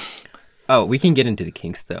do. Oh, we can get into the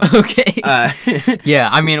kinks, though. Okay. Yeah,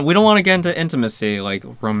 I mean, we don't want to get into intimacy, like,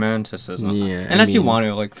 romanticism. Yeah. Unless you want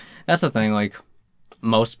to. Like, that's the thing. Like,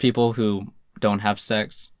 most people who don't have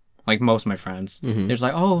sex, like, most of my friends, they're just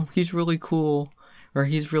like, oh, he's really cool, or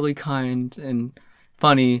he's really kind and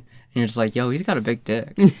funny. And you're just like, yo, he's got a big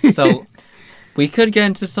dick. So, we could get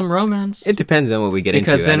into some romance. It depends on what we get into.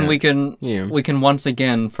 Because then we can once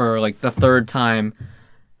again, for, like, the third time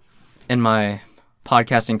in my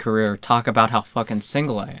podcasting career, talk about how fucking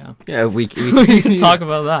single I am. Yeah, we can talk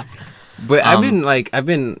about that. But I've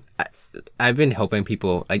been helping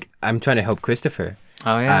people. Like, I'm trying to help Christopher.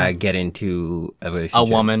 Oh yeah. Get into a relationship. A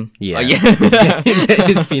woman. Yeah. Oh, yeah.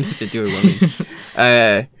 His penis into a woman.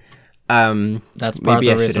 That's part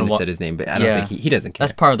maybe of the I reason shouldn't have said his name, but I don't think he doesn't care.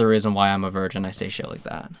 That's part of the reason why I'm a virgin. I say shit like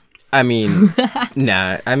that. I mean,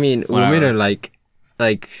 nah. I mean, women are like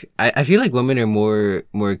I feel like women are more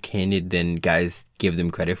candid than guys give them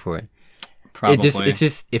credit for. Probably. It's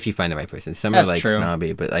just if you find the right person. Some are like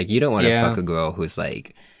snobby, but like you don't want to fuck a girl who's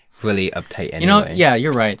like really uptight anyway. You know, yeah,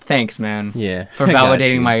 you're right. Thanks, man. Yeah. For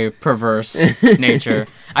validating my perverse nature.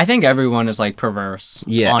 I think everyone is like perverse.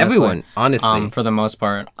 Yeah, honestly. Everyone, honestly. For the most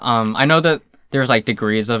part. I know that there's like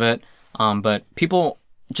degrees of it, but people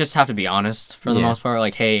just have to be honest for the most part.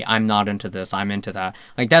 Like, hey, I'm not into this, I'm into that.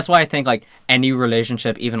 Like, that's why I think like any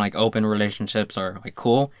relationship, even like open relationships, are like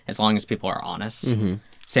cool as long as people are honest.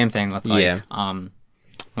 Same thing with like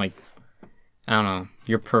like, I don't know,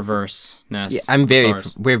 your perverseness. Yeah,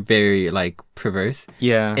 we're very like perverse.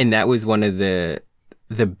 Yeah. And that was one of the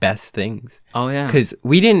best things. Oh yeah. Because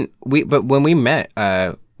but when we met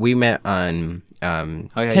on Tinder.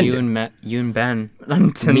 you and Ben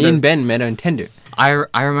on Tinder. Me and Ben met on Tinder.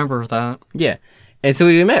 I remember that. Yeah. And so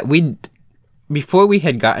we met. Before we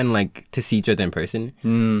had gotten like to see each other in person,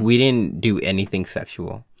 we didn't do anything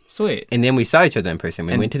sexual. Sweet. And then we saw each other in person.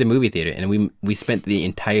 We went to the movie theater and we spent the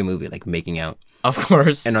entire movie like making out. Of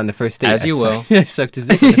course. And on the first date, I sucked his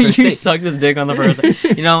dick on the first You date. sucked his dick on the first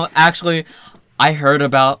date. You know, actually, I heard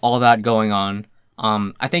about all that going on.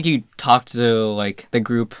 I think you talked to like the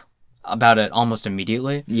group about it almost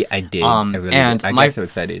immediately. Yeah, I did. I really did. I got so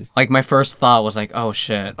excited. Like, my first thought was like, oh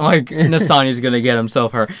shit, like Nasani's gonna get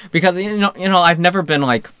himself hurt, because you know, I've never been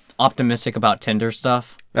like optimistic about Tinder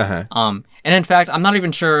stuff. And in fact, I'm not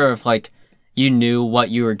even sure if like you knew what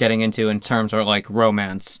you were getting into in terms of like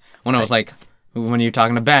romance. When I was like, when you're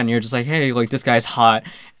talking to Ben, you're just like, hey, like this guy's hot.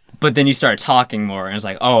 But then you start talking more, and it's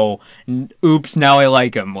like, oh, oops, now I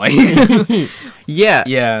like him. Like, yeah.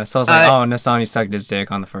 Yeah, so I was like, oh, Nasani sucked his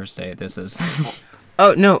dick on the first date. This is...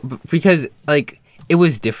 Oh, no, because, like, it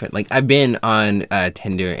was different. Like I've been on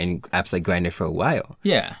Tinder and apps like Grindr for a while.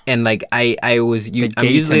 Yeah. And like I'm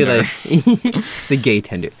gay usually Tinder. like the gay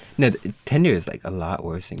Tinder. No, Tinder is like a lot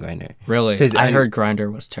worse than Grindr. Really? 'Cause I heard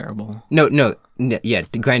Grindr was terrible. No, yeah,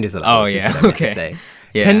 the Grindr's a lot Oh, worse. is yeah, what I meant to okay. say.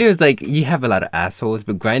 Yeah. Tinder is like you have a lot of assholes,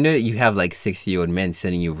 but Grindr you have like 60-year-old men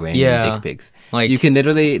sending you random Yeah. dick pics. Like- you can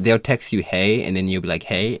literally they'll text you hey, and then you'll be like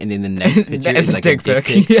hey, and then the next picture It's is a like dick a dick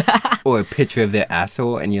pic. pic Yeah. or a picture of their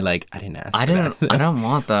asshole, and you're like I didn't ask. I for don't. that. I don't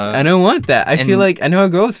want that. I don't want that. I feel And- like I know how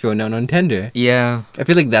girls feel now on Tinder. Yeah. I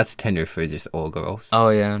feel like that's Tinder for just all girls. Oh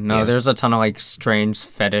yeah. No, Yeah. there's a ton of like strange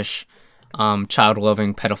fetish,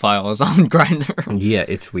 child-loving pedophiles on Grindr. Yeah,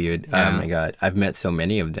 it's weird. Yeah. Oh my god, I've met so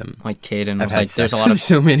many of them. Like Caden I've was had like, there's sex a lot with of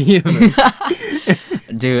so many of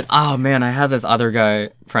them. dude. Oh man, I had this other guy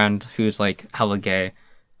friend who's like hella gay.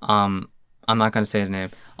 I'm not gonna say his name.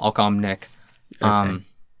 I'll call him Nick.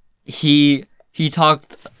 He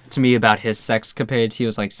talked to me about his sexcapades. He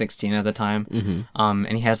was like 16 at the time. Mm-hmm.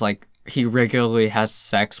 And he regularly has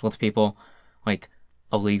sex with people, like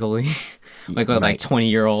illegally, like with like Right.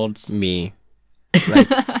 20-year-olds. Me. Like,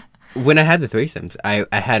 when I had the threesomes, I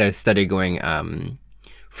had a study going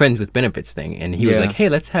friends with benefits thing, and he was Yeah. like, "Hey,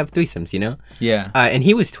 let's have threesomes," you know. Yeah. And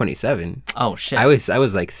he was 27. Oh shit. I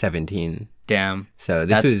was like 17. Damn. So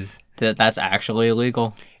this was That's actually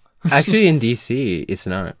illegal. actually in DC. It's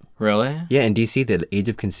not. Really? Yeah, in DC, the age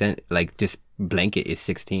of consent, like just blanket, is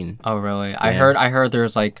 16. Oh really? I heard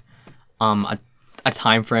there's like a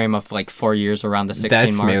time frame of like 4 years around the 16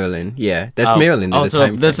 That's mark. Maryland. Yeah, that's Oh. Maryland. Oh, There's a so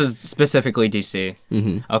time this frame. is specifically DC.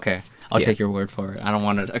 Mm-hmm. Okay, I'll Yeah. take your word for it. I don't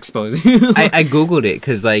want to expose you. I googled it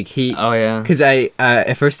because like he. Oh yeah. Because I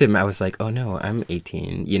at first I was like, oh no, I'm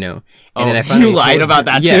 18, you know. And then I You finally lied told- about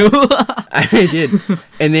that Yeah, too. I did.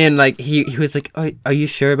 And then like he was like, oh, are you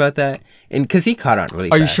sure about that? And because he caught on really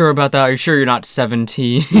Are you fast. sure about that? Are you sure you're not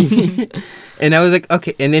 17? And I was like,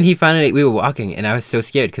 okay. And then he finally, we were walking, and I was so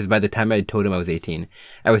scared because by the time I told him I was 18,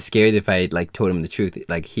 I was scared if I like told him the truth,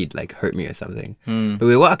 like he'd like hurt me or something. But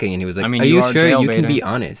we were walking, and he was like, I mean, are you you are sure you can jailbaiting. be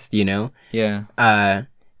honest? You know. Yeah.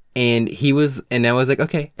 And he was, and I was like,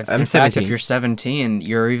 okay, I'm In 17. fact, if you're 17,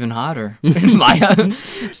 you're even hotter. My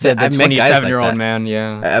said the I've met guys like 27-year-old that. man.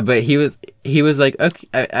 Yeah. But he was like,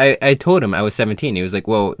 okay. I told him I was 17. He was like,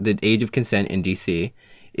 well, the age of consent in DC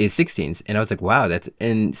is 16, and I was like, wow,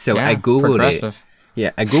 and so Yeah, I googled it. progressive.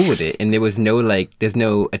 Yeah, I googled it, and there was no there's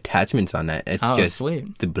no attachments on that. It's Oh, just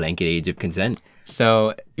sweet. the blanket age of consent.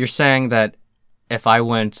 So you're saying that if I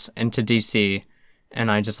went into DC and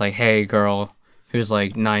I just like, hey, girl who's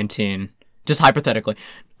like 19, just hypothetically,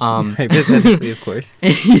 Hypothetically, of course.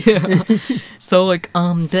 yeah. So like,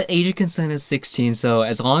 the age of consent is 16. So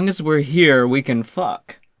as long as we're here, we can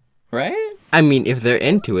fuck, right? I mean, if they're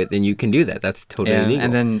into it, then you can do that. That's totally Yeah, legal.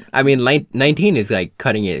 and then- I mean, 19 is like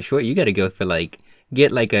cutting it short. You got to go for like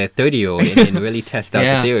get like a 30-year-old and then really test out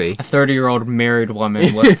the theory. A 30-year-old married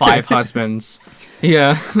woman with 5 husbands.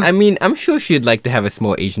 Yeah. I mean, I'm sure she'd like to have a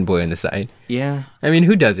small Asian boy on the side. Yeah. I mean,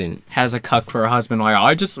 who doesn't? Has a cuck for a husband. Like,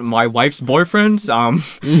 my wife's boyfriends.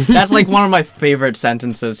 That's like one of my favorite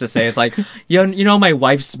sentences to say. It's like, you know, my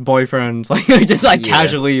wife's boyfriends. Like, just like Yeah.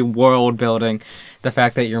 casually world building. The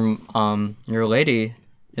fact that your lady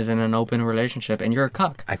is in an open relationship and you're a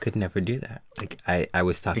cuck. I could never do that. Like, I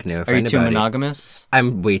was talking to a Are you friend too about it. monogamous?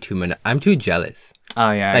 I'm way too I'm too jealous.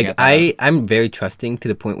 Oh yeah. Like get that. I'm very trusting to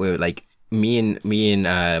the point where like me and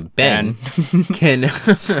Ben can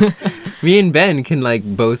me and Ben can like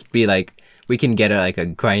both be like we can get like a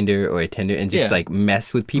Grinder or a Tinder and just Yeah. like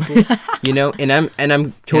mess with people, you know. And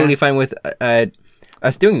I'm totally Yeah. fine with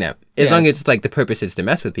us doing that as long Yes. as it's like the purpose is to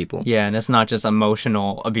mess with people. Yeah, and it's not just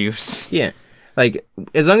emotional abuse. Yeah. Like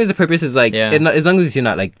as long as the purpose is like Yeah. as long as you're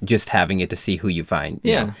not like just having it to see who you find.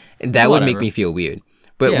 You Yeah. know? And that would make Whatever. me feel weird.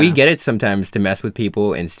 But we Yeah. get it sometimes to mess with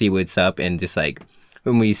people and see what's up and just like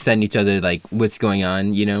when we send each other like what's going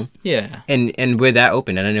on, you know. Yeah, And we're that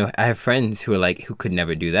open. And I know I have friends who are like who could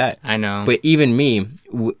never do that. I know. But even me,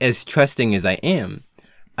 as trusting as I am,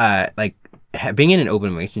 like being in an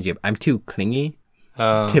open relationship, I'm too clingy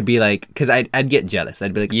to be like, because I'd get jealous.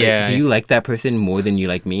 I'd be like, Yeah. do you like that person more than you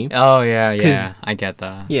like me? Oh yeah, 'Cause- I get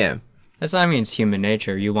that. Yeah. That's I mean, it's human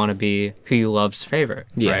nature. You want to be who you love's favorite,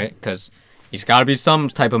 Yeah. right? Because there's got to be some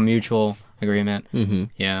type of mutual agreement. Mm-hmm.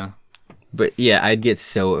 Yeah. But yeah, I'd get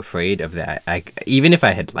so afraid of that. Even if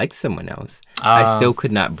I had liked someone else, I still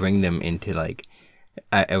could not bring them into like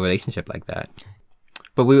a relationship like that.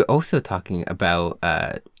 But we were also talking about.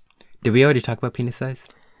 Did we already talk about penis size?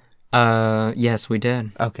 Yes, we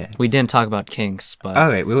did. Okay. We didn't talk about kinks, but All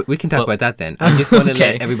right, we can talk about that then. I just want to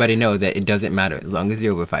Okay. let everybody know that it doesn't matter as long as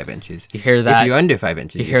you're over 5 inches. you hear that? If you're under 5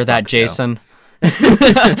 inches, You hear that, fucked, though. Jason?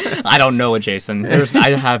 I don't know a Jason. I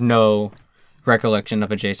have no recollection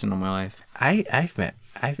of a Jason in my life. I've met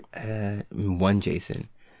one Jason.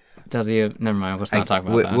 Does he? Never mind. Let's not talk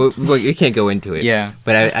about that. Well, you can't go into it. Yeah.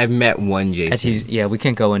 But I've met one Jason. We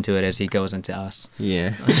can't go into it as he goes into us.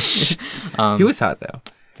 Yeah. He was hot though.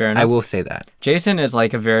 Fair enough. I will say that. Jason is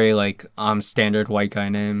like a very like standard white guy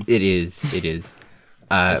name. It is. It is.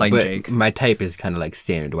 It's like but Jake. My type is kind of like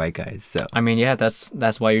standard white guys. So I mean, yeah, that's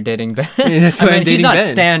why you're dating Ben. That's why I'm dating he's not Ben.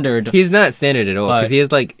 standard. He's not standard at all But- because he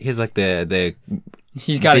has like the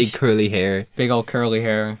He's got big curly hair. big old curly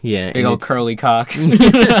hair. Yeah, Big and old it's- curly cock.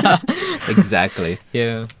 Exactly.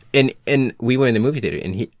 Yeah. And we were in the movie theater,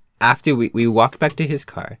 and after we walked back to his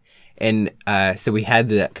car, and so we had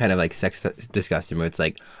that kind of like sex discussion where it's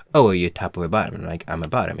like, oh, are you a top or a bottom? And I'm like, I'm a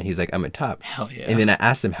bottom, and he's like, I'm a top. Hell yeah. And then I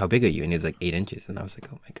asked him, how big are you? And he was like 8 inches, and I was like,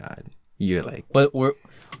 oh my god, you're like.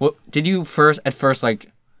 What did you at first like?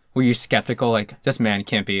 Were you skeptical? Like, this man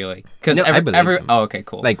can't be like, because No, I believe him. Oh, okay,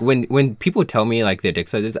 cool. Like when people tell me like their dick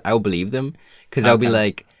sizes, I'll believe them because I'll be Okay.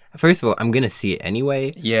 like, first of all, I'm gonna see it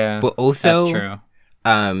anyway. yeah, But also, that's true.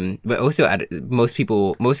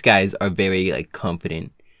 Most guys are very like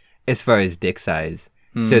confident as far as dick size,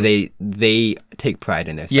 so they take pride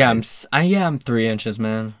in their size. Yeah, I'm 3 inches,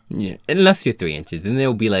 man. Yeah, unless you're 3 inches, then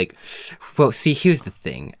they'll be like, well, see, here's the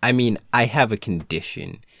thing. I mean, I have a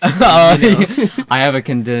condition. I have a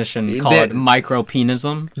condition called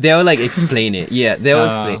micropenism. They'll like explain it. Yeah, they'll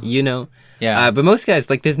explain. You know. Yeah. But most guys,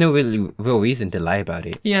 like, there's no real reason to lie about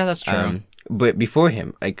it. Yeah, that's true. But before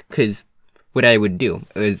him, like, because what I would do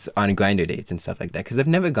is on Grindr dates and stuff like that. Because I've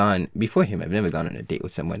never gone on a date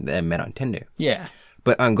with someone that I met on Tinder. Yeah.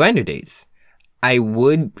 But on Grindr dates, I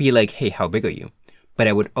would be like, hey, how big are you? But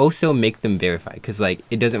I would also make them verify. Because, like,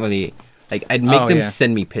 it doesn't really, like, I'd make them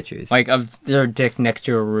send me pictures. Like of their dick next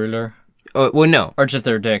to a ruler, Oh, well, no. or just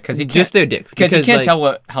their dick, because Just their dicks. Because you can't like,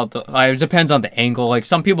 tell it depends on the angle. Like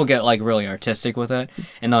some people get like really artistic with it,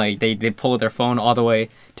 and like they pull their phone all the way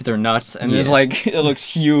to their nuts, and it's Yeah. like it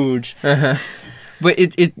looks huge. But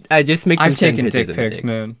I just make them I've send taken pictures dick of their pics, dick.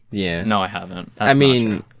 man. Yeah. No, I haven't. That's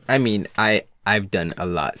I mean, I've done a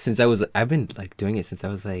lot I've been like doing it since I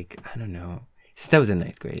was like, I don't know, since I was in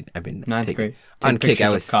 9th grade. I've been Ninth grade. on Taking Kick.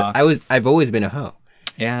 pictures of cock. I've always been a hoe.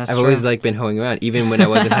 Yeah, that's I've true. always like been hoeing around. Even when I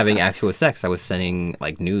wasn't having actual sex, I was sending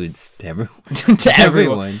like nudes to everyone. to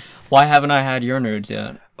everyone. Why haven't I had your nudes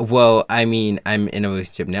yet? Well, I mean, I'm in a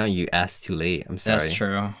relationship now. You asked too late. I'm sorry. That's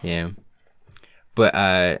true. Yeah,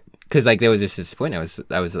 but because like there was this point I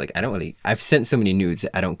was like, I've sent so many nudes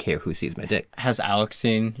that I don't care who sees my dick. Has Alex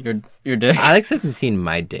seen your dick? Alex hasn't seen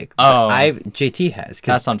my dick. Oh. JT has.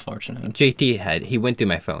 'Cause That's unfortunate. He went through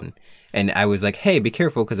my phone, and I was like, hey, be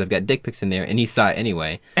careful because I've got dick pics in there, and he saw it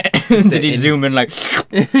anyway. Did he zoom in like?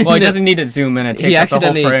 Well, he doesn't need to zoom in. It takes He up the whole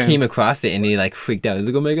accidentally frame. came across it, and he like freaked out. He was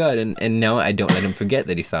like, oh my god, and now I don't let him forget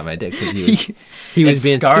that he saw my dick because he was It's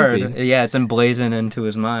being scarred. stupid. Yeah, it's emblazoned into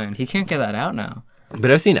his mind. He can't get that out now. But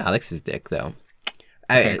I've seen Alex's dick though.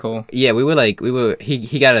 Okay, cool. Yeah,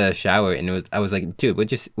 he got out of the shower, and I was like, dude,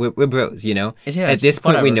 we're bros, you know. Yeah, at this just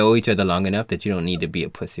point, we whatever. know each other long enough that you don't need to be a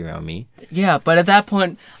pussy around me. Yeah, but at that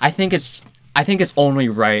point, I think it's only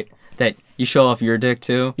right that you show off your dick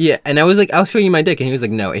too. Yeah, and I was like, I'll show you my dick, and he was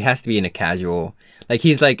like, no, it has to be in a casual. Like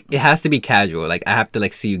he's like, it has to be casual. Like I have to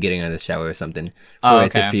like see you getting out of the shower or something for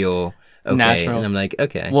it to okay. feel okay. Natural. And I'm like,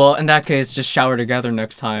 okay. Well, in that case, just shower together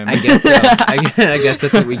next time. I guess so. I guess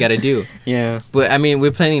that's what we gotta do. Yeah. But I mean,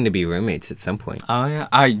 we're planning to be roommates at some point. Oh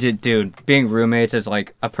yeah. Dude. Being roommates is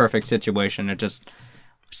like a perfect situation. It just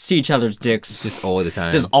see each other's dicks Just all the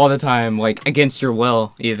time. just all the time, like against your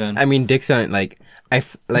will, even. I mean, dicks aren't like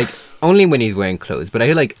like only when he's wearing clothes. But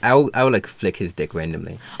I'll like flick his dick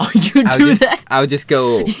randomly. Oh, you do that? I'll just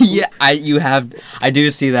go. Yeah, I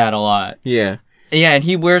do see that a lot. Yeah. Yeah, and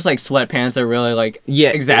he wears like sweatpants that really like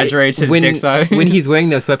exaggerates his when, dick size. When he's wearing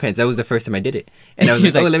those sweatpants, that was the first time I did it, and I was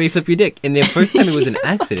He's like, "Oh, like- let me flip your dick." And the first time it was an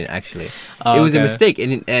accident, actually. Oh, it was a okay. mistake,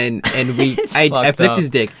 and we It's I fucked flipped up. his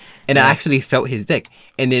dick, and I actually felt his dick,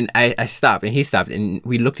 and then I stopped, and he stopped, and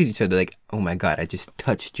we looked at each other like, "Oh my god, I just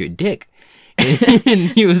touched your dick." And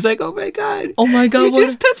he was like, "Oh my god, Oh my god, you what-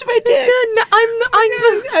 just touched my dick."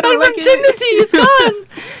 I don't like it. virginity is gone.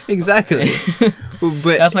 Exactly.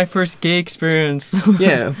 But That's my first gay experience.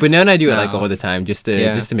 yeah, but now I do it like No. all the time just to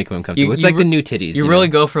Yeah. make him uncomfortable. It's you like re- the new titties. You know? really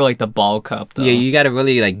go for like the ball cup though. Yeah, you gotta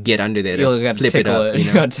really like get under there to You gotta flip it tickle up. it. You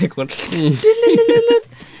You know? gotta tickle it.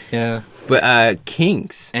 Yeah. But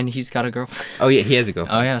kinks. And he's got a girlfriend. Oh yeah, he has a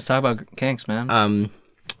girlfriend. Oh yeah, let's talk about kinks, man.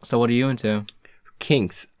 So what are you into?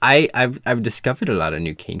 Kinks. I've discovered a lot of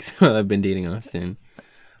new kinks while I've been dating Austin.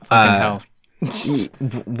 Fucking hell.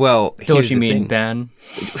 Well, Don't you mean Ben?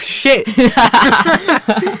 Shit.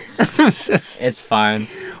 It's fine.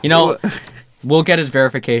 You know, we'll get his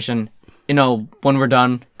verification. You know, when we're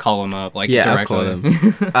done, call him up. Like, Yeah, I'll call him.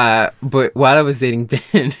 But while I was dating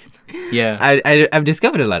Ben, yeah, I've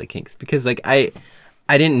discovered a lot of kinks because like I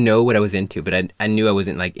didn't know what I was into, but I knew I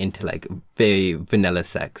wasn't like into like very vanilla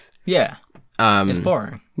sex. yeah, it's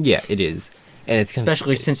boring. Yeah, it is, and it's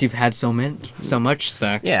Especially since you've had so much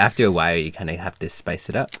sex. yeah. After a while, you kind of have to spice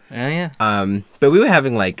it up. Yeah. But we were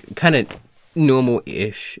having like kind of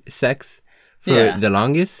normal-ish sex for the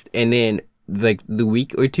longest, and then like a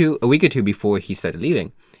week or two before he started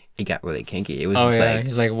leaving, it got really kinky. It was just like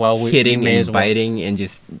he's like, well, we hitting may and as well. biting and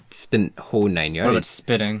just the whole 9 yards. What about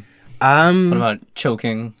spitting? What about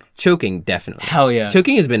choking? Choking, definitely. Hell yeah.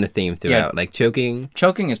 Choking has been a theme throughout. Like choking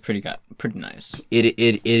Choking is pretty nice.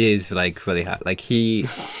 it is like really hot. Like he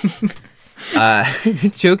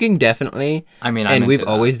choking definitely. I mean, and we've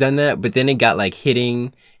always done that, but then it got like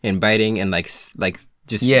hitting and biting and like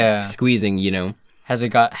just squeezing, you know.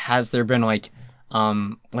 Has there been like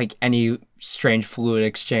any strange fluid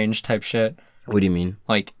exchange type shit? What do you mean?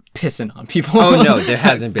 Like pissing on people? Oh no, there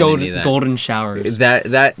hasn't been any of that. Golden showers.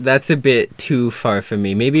 That's a bit too far for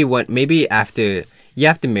me. Maybe after you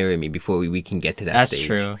have to marry me before we can get to that stage. That's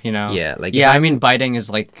true, you know. Yeah, like I mean biting is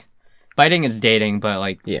dating, but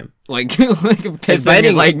like yeah. like pissing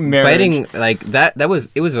is like marriage. Biting like it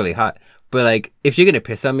was really hot. But like if you're gonna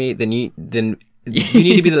piss on me, then you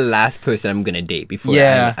need to be the last person I'm gonna date before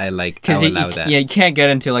I allow that. Yeah, you can't get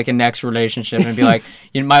into like a next relationship and be like,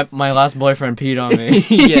 my last boyfriend peed on me.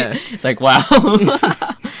 Yeah, it's like wow.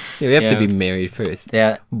 We have to be married first.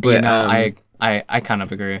 Yeah, but I kind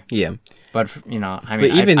of agree. Yeah, but you know, I mean,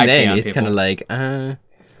 but even then, it's kind of like I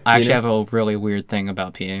actually have a really weird thing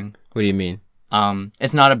about peeing. What do you mean?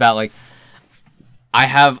 It's not about like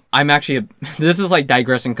this is like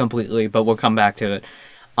digressing completely, but we'll come back to it.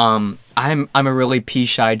 I'm a really pee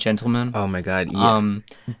shy gentleman. Oh my god. Yeah.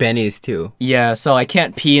 Ben is too. Yeah, so I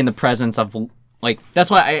can't pee in the presence of like that's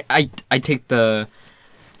why I take the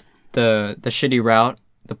shitty route,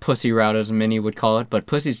 the pussy route as Minnie would call it, but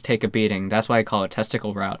pussies take a beating. That's why I call it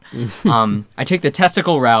testicle route. I take the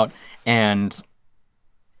testicle route, and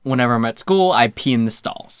whenever I'm at school, I pee in the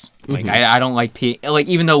stalls. Like I don't like pee. Like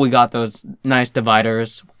even though we got those nice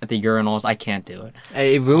dividers at the urinals, I can't do it.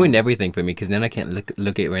 It ruined everything for me because then I can't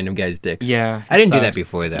look at random guys' dicks. Yeah, I didn't do that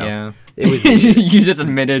before though. Yeah, it was you just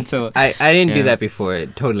admitted to it. I didn't do that before.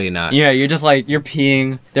 Totally not. Yeah, you're just like you're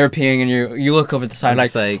peeing, they're peeing, and you look over the side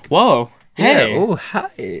like whoa. Hey. Yeah, oh,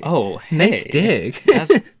 hi. Oh, hey. Nice dick.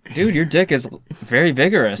 Dude, your dick is very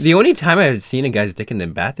vigorous. The only time I've seen a guy's dick in the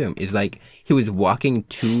bathroom is like he was walking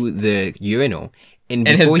to the urinal and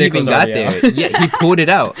before he even got there, he pulled it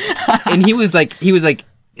out. And he was like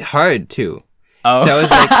hard too. Oh. So I was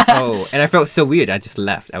like, oh, and I felt so weird. I just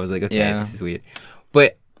left. I was like, okay, this is weird.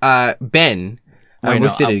 But Ben, I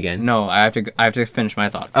almost did it again. No, I have to finish my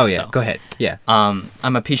thought. Oh yeah, go ahead. Yeah.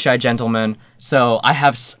 I'm a pee shy gentleman, so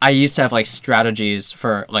I used to have like strategies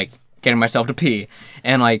for like getting myself to pee,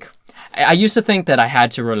 and like I used to think that I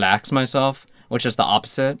had to relax myself, which is the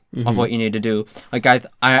opposite of what you need to do. Like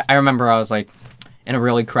I remember I was like in a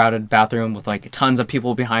really crowded bathroom with like tons of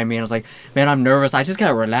people behind me, and I was like, man, I'm nervous. I just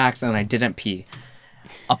gotta relax, and I didn't pee.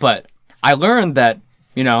 But I learned that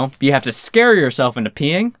you have to scare yourself into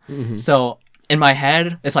peeing. So in my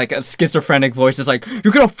head, it's like a schizophrenic voice. It's like,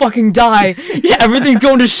 you're gonna fucking die. Yeah, everything's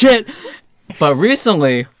going to shit. But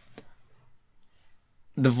recently,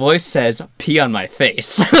 the voice says, pee on my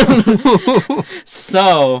face.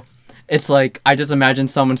 So it's like, I just imagine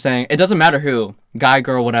someone saying, it doesn't matter who, guy,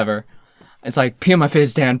 girl, whatever. It's like, pee on my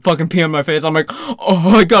face, Dan. Fucking pee on my face. I'm like,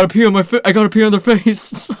 oh, I gotta pee on my face. I gotta pee on their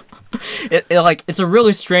face. It's a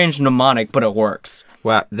really strange mnemonic, but it works.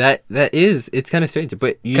 Wow, it's kind of strange.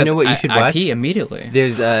 But you know what you should watch? I pee immediately.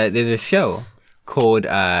 There's a show called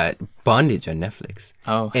Bondage on Netflix.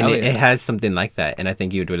 Oh, and it has something like that, and I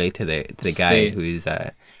think you'd relate to the guy who's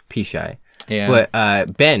pee shy. Yeah.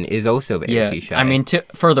 But Ben is also very pee shy. I mean,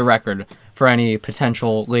 for the record, for any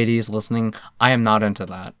potential ladies listening, I am not into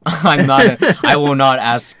that. I'm not. I will not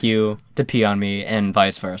ask you to pee on me, and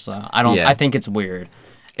vice versa. I don't. Yeah. I think it's weird.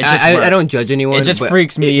 I don't judge anyone. It just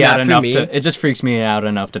freaks me out enough to. It just freaks me out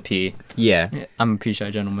enough to pee. Yeah. I'm a pee shy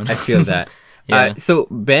gentleman. I feel that. Yeah. So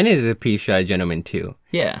Ben is a pee shy gentleman too.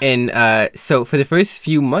 Yeah. And so for the first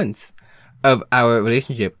few months of our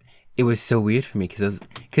relationship, it was so weird for me because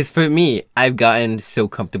for me, I've gotten so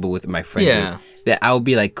comfortable with my friend group that I'll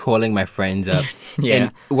be like calling my friends up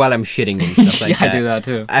and while I'm shitting and stuff like that. I do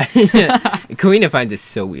that too. Karina finds it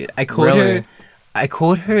so weird. I called her I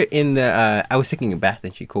called her in the. I was taking a bath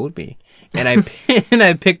and she called me, and I and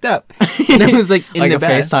I picked up. And I was like in like the a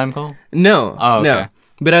bath. FaceTime call? No. Oh, okay. No.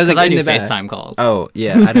 But I was like I in do the bath. FaceTime calls. Oh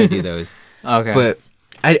yeah, I don't do those. Okay. But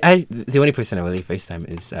I the only person I really FaceTime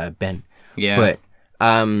is Ben. Yeah. But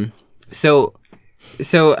so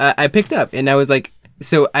I picked up and I was like,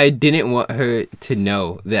 so I didn't want her to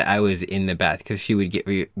know that I was in the bath because she would get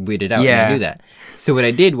weirded out when I do that. So what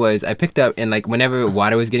I did was I picked up and like whenever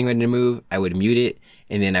water was getting ready to move, I would mute it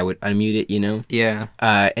and then I would unmute it, you know. Yeah.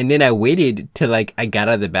 And then I waited till like I got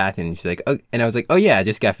out of the bath and she's like, oh, and I was like, oh yeah, I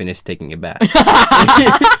just got finished taking a bath.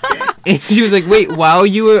 And she was like, wait, while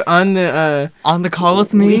you were on the call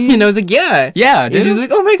with me? and I was like, yeah. Yeah, And dude. she was like,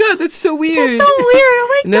 oh my god, that's so weird. That's so weird. Oh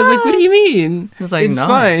my And I was like, what do you mean? I was like, it's no,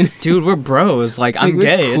 fine. dude, we're bros. Like, I'm Like, we're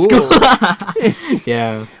gay. cool. It's cool.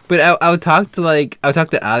 Yeah. But I would talk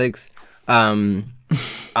to Alex, on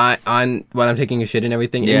while I'm taking a shit and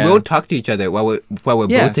everything, Yeah. and we'll talk to each other while we're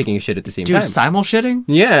Yeah. both taking a shit at the same Dude, time. simul shitting?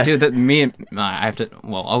 Yeah. Dude, I have to.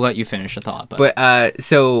 Well, I'll let you finish the thought. But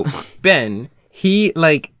so Ben, he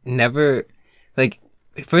like never, like,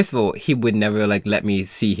 first of all, he would never like let me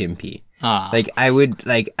see him pee. Like I would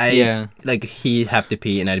like like he'd have to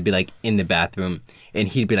pee and I'd be like in the bathroom and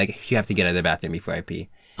he'd be like, you have to get out of the bathroom before I pee.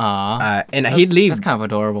 And he'd leave. That's kind of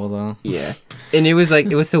adorable, though. Yeah. And it was like,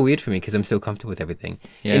 it was so weird for me because I'm so comfortable with everything.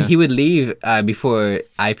 Yeah. And he would leave before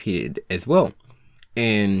I peed as well.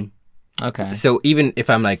 And Okay. so even if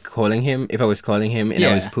I'm like calling him, if I was calling him and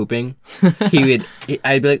I was Yeah. pooping,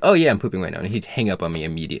 I'd be like, oh yeah, I'm pooping right now. And he'd hang up on me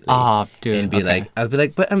immediately. Oh, dude. And be okay. like, I'd be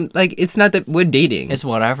like, but I'm like, it's not that we're dating It's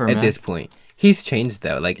whatever, at man. this point. He's changed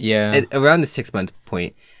though. Like, Yeah. around the 6-month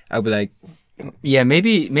point, I'd be like, Yeah,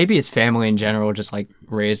 maybe his family in general just like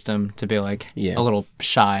raised him to be like Yeah. a little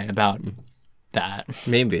shy about that.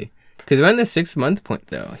 maybe. Because around the 6-month point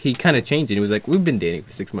though, he kind of changed and he was like, we've been dating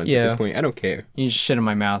for 6 months at Yeah. this point. I don't care. You just shit in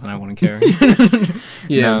my mouth and I wouldn't care.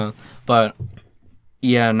 Yeah. No, but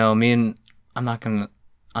yeah, no, I'm not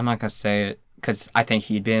gonna say it because I think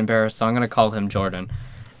he'd be embarrassed. So I'm gonna call him Jordan.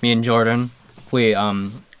 Me and Jordan, we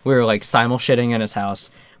were like simul shitting in his house.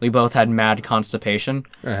 We both had mad constipation.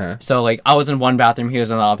 Uh-huh. So like I was in one bathroom, he was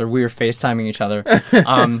in the other. We were FaceTiming each other.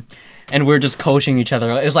 And we're just coaching each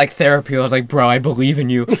other. It was like therapy. I was like, bro, I believe in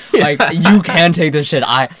you. Like, you can take this shit.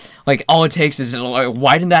 All it takes is like,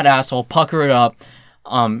 widen that asshole, pucker it up.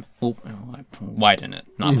 Widen it,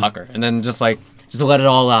 not pucker. And then just let it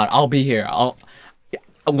all out. I'll be here.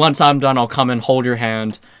 Once I'm done, I'll come and hold your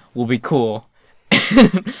hand. We'll be cool.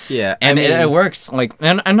 Yeah. And it works. Like,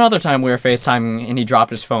 and another time we were FaceTiming and he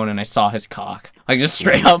dropped his phone and I saw his cock. Like, just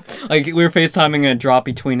straight up. Like, we were FaceTiming and it dropped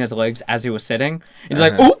between his legs as he was sitting. He's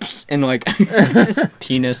like, oops! And, like, his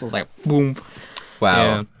penis was like, boom.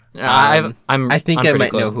 Wow. Yeah. I think I'm I pretty might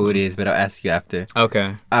close know with who him. it is, but I'll ask you after.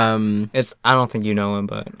 Okay. I don't think you know him,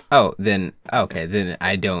 but... Then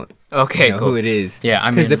I don't Okay, know cool. who it is. Yeah, I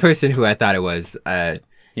Because mean... the person who I thought it was, yeah,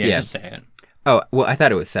 just say it. Oh, well, I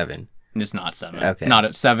thought it was 7. It's not 7. Okay. Not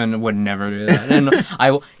at 7. Would never do that. And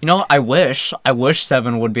I wish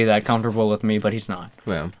 7 would be that comfortable with me, but he's not.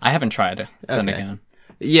 Well, I haven't tried it. Then Okay. again,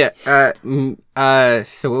 yeah.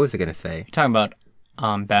 So what was I gonna say? you're talking about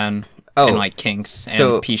Ben Oh, and like kinks and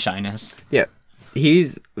so- pee shyness. Yeah,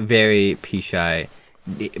 he's very pee shy,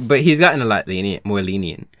 but he's gotten a lot more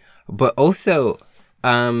lenient. But also,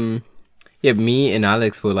 yeah, me and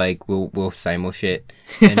Alex will like we'll simul shit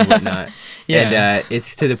and whatnot. Yeah. And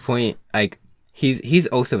it's to the point like he's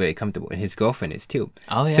also very comfortable and his girlfriend is too.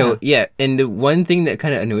 Oh, yeah. So yeah, and the one thing that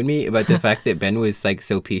kind of annoyed me about the fact that Ben was like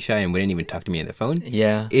so pee shy and wouldn't even talk to me on the phone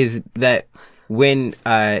Yeah. is that when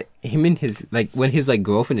him and his when his like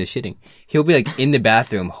girlfriend is shitting, he'll be like in the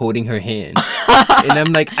bathroom holding her hand, and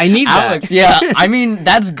I'm like, I need Alex, that. yeah. I mean,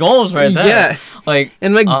 that's goals right there. Yeah. Like,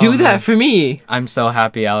 And like oh, do man. that for me. I'm so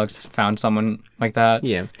happy Alex found someone like that.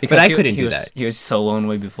 Yeah. Because But I he- couldn't he do was, that. He was so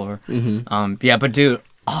lonely before. Yeah, but dude,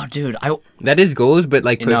 That is goals, but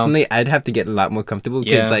like You know. personally, I'd have to get a lot more comfortable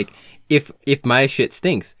because Yeah. like if my shit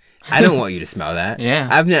stinks, I don't want you to smell that. Yeah.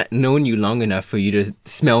 I've not known you long enough for you to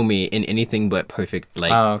smell me in anything but perfect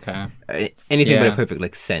like oh, okay. anything but a Yeah. perfect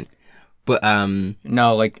like scent. But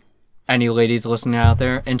No, like, any ladies listening out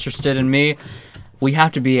there interested in me, we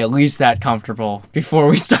have to be at least that comfortable before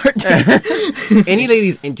we start. any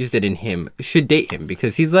ladies interested in him should date him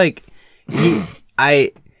because he's like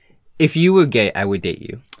if you were gay, I would date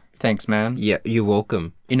you. Thanks, man. Yeah, you're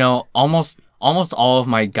welcome. You know, almost all of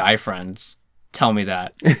my guy friends tell me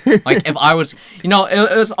that. Like, if I was, it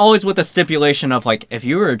was always with the stipulation of, like, if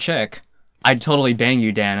you were a chick, I'd totally bang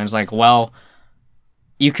you, Dan. And it's like, well,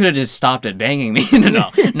 you could have just stopped at banging me.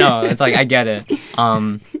 No, it's like, I get it.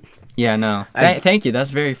 Yeah, no. Thank you.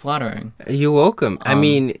 That's very flattering. You're welcome. I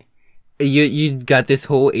mean, you got this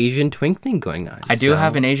whole Asian twink thing going on. I do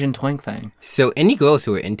have an Asian twink thing. So any girls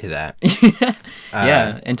who are into that,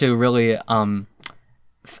 yeah, into really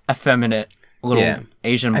effeminate little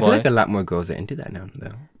Asian boy. I feel like a lot more girls are into that now,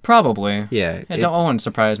 though. Probably. Yeah. It won't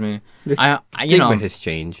surprise me. The you know, has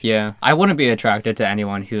changed. Yeah, I wouldn't be attracted to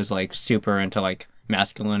anyone who's like super into like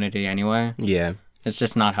masculinity anyway. Yeah. It's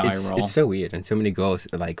just not how I roll. It's so weird, and so many girls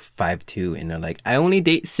are like 5'2", and they're like, I only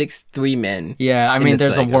date 6'3" men. Yeah, I mean,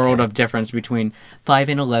 there's like, a world of difference between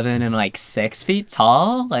 5'11" and like 6 feet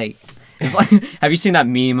tall. Like, it's like, have you seen that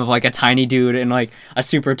meme of like a tiny dude and like a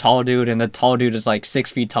super tall dude, and the tall dude is like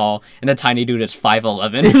 6 feet tall, and the tiny dude is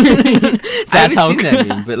 5'11"? That's how. I haven't seen that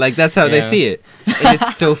meme, but like that's how they see it, and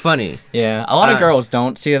it's so funny. Yeah, a lot of girls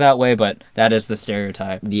don't see it that way, but that is the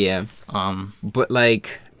stereotype. Yeah. But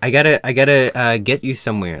like. I gotta get you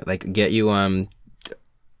somewhere. Like get you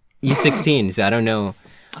you're 16, so I don't know.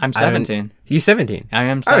 I'm 17. You're 17. I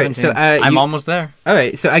am 17. All right, so I'm almost there. All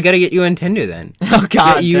right, so I gotta get you on Tinder then. Oh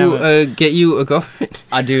God, get you a girlfriend.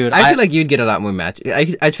 Dude, I feel like you'd get a lot more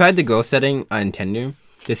matches. I tried the girl setting on Tinder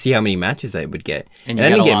to see how many matches I would get, and I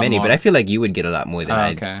didn't get many, but I feel like you would get a lot more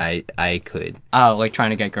than I could. Oh, like trying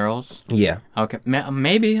to get girls? Yeah. Okay,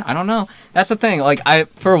 maybe. I don't know. That's the thing. Like I've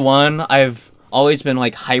always been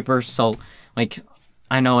like like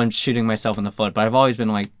I know I'm shooting myself in the foot, but I've always been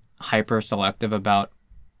like hyper selective about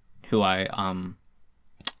who I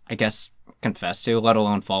guess confess to, let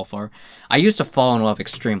alone fall for. I used to fall in love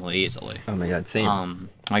extremely easily. Oh my God, same.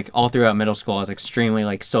 Like all throughout middle school, I was extremely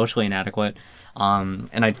like socially inadequate, and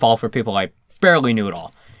I'd fall for people I barely knew at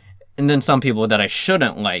all, and then some people that I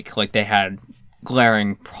shouldn't like they had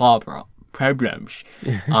glaring problems.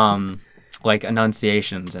 Like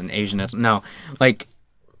enunciations and Asianism. No, like,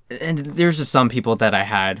 and there's just some people that I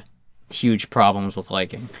had huge problems with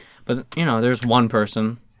liking. But, you know, there's one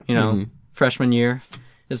person, you know, freshman year,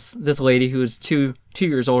 this lady who was two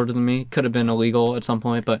years older than me, could have been illegal at some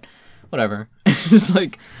point, but whatever. It's just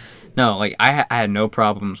like, no, like, I had no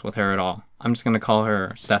problems with her at all. I'm just going to call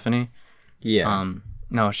her Stephanie. Yeah.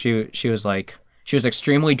 No, she was like, she was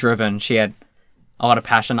extremely driven. She had a lot of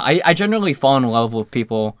passion. I generally fall in love with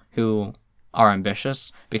people who are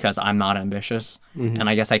ambitious because I'm not ambitious, and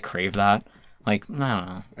I guess I crave that. Like, I don't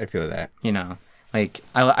know. I feel that. You know, like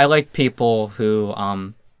I like people who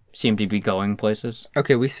seem to be going places.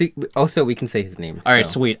 Okay, we see. Also, we can say his name. All right,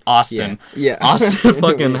 sweet, Austin. Yeah. Austin.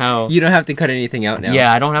 Fucking how. You don't have to cut anything out now.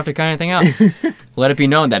 Yeah, I don't have to cut anything out. Let it be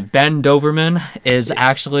known that Ben Doverman is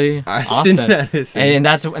actually Austin, and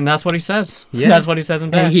that's what he says. Yeah, that's what he says in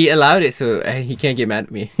bed. And he allowed it, so he can't get mad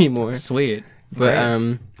at me anymore. Sweet,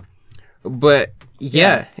 but But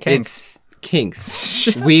yeah, kinks. It's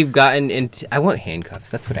kinks. We've gotten into. I want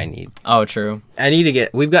handcuffs. That's what I need. Oh, true.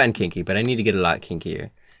 We've gotten kinky, but I need to get a lot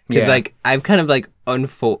kinkier. Because like I've kind of like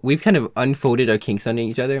we've kind of unfolded our kinks on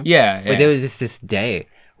each other. Yeah. But there was just this day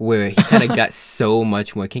where he kind of got so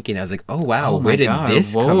much more kinky, and I was like, oh wow, where did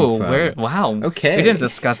this come from? Wow. Okay. We didn't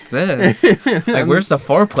discuss this. Like, where's the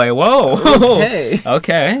foreplay? Whoa. Okay.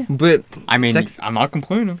 Okay. But I mean, I'm not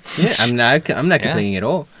complaining. Yeah, I'm not complaining at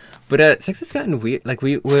all. But sex has gotten weird. Like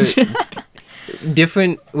we're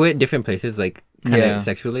different. We're at different places. Like kind of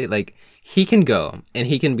sexually. Like he can go and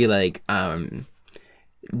he can be like,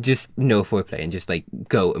 just no foreplay and just like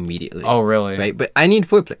go immediately. Oh really? Right. But I need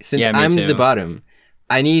foreplay since I'm too. the bottom.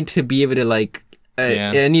 I need to be able to like.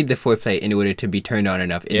 I need the foreplay in order to be turned on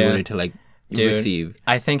enough in order to like receive.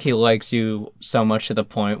 I think he likes you so much to the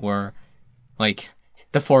point where, like,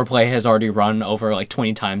 the foreplay has already run over like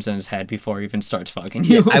 20 times in his head before he even starts fucking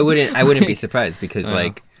you. Yeah, I wouldn't be surprised because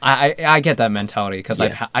like I get that mentality because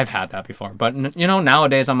I've had that before. But you know,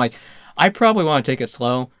 nowadays I'm like, I probably want to take it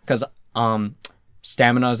slow because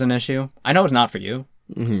stamina is an issue. I know it's not for you,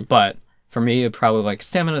 but for me, it probably like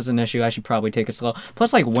stamina is an issue. I should probably take it slow.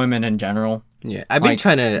 Plus, like women in general. Yeah, I've been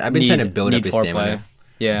trying to build up his stamina.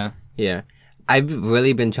 Yeah. Yeah, I've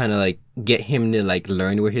really been trying to like get him to like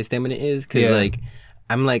learn where his stamina is because like.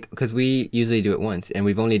 I'm like, because we usually do it once, and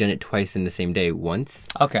we've only done it twice in the same day once.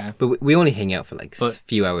 Okay. But we only hang out for like a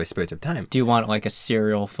few hours spurts of time. Do you want like a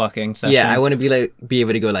serial fucking session? Yeah, I want to be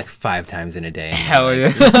able to go like 5 times in a day. Hell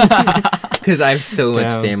yeah. Because I have so much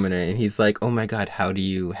stamina, and he's like, oh my God, how do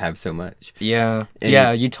you have so much? Yeah.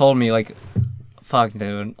 And you told me like, fuck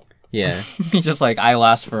dude. Yeah. He's just like, I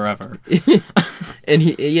last forever. And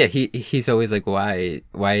he's always like, why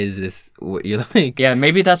is this what you're like? Yeah,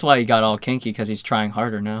 maybe that's why he got all kinky, because he's trying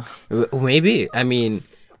harder now. Maybe. I mean,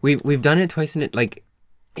 we've done it twice in it. Like,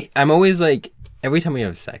 I'm always like, every time we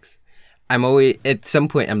have sex, I'm always, at some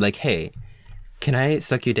point, I'm like, hey, can I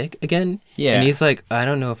suck your dick again? Yeah. And he's like, I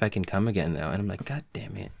don't know if I can come again though. And I'm like, God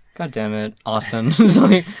damn it. God damn it, Austin. It's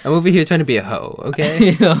like, I'm over here trying to be a hoe,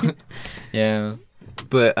 okay? yeah.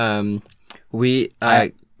 But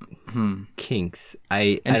kinks.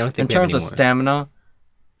 I don't think in we have terms of anymore. stamina,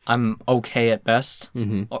 I'm okay at best.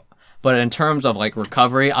 Mm-hmm. But in terms of like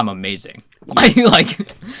recovery, I'm amazing. Like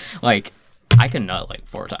I can nut like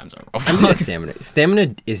 4 times in a row. I'm good at stamina.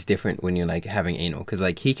 Stamina is different when you're like having anal because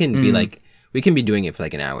like he can be like we can be doing it for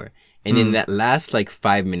like an hour and then that last like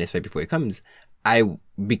 5 minutes right before he comes,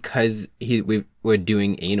 because we're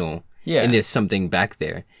doing anal and there's something back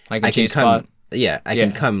there. Like a I can G-spot? come. Yeah, I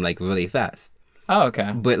can come like really fast. Oh,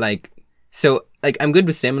 okay. But like so like I'm good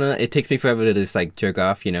with stamina. It takes me forever to just like jerk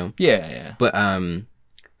off, you know. Yeah. But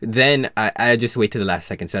then I just wait to the last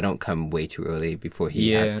second so I don't come way too early before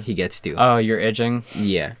he gets to. Oh, you're edging?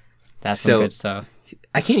 Yeah. That's some good stuff.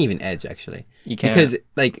 I can't even edge actually. You can't. Because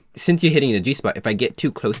like since you're hitting the G spot, if I get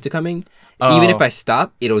too close to coming, even if I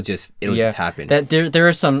stop, it'll just happen. That there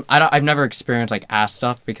is some I've never experienced like ass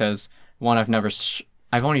stuff because one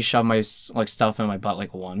I've only shoved my like stuff in my butt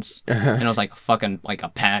like once and it was like fucking like a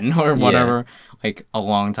pen or whatever like a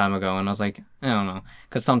long time ago and I was like I don't know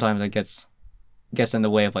because sometimes it gets in the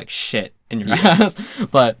way of like shit in your ass.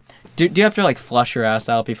 But do you have to like flush your ass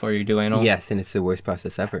out before you do anal? Yes, and it's the worst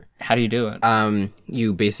process ever. How do you do it?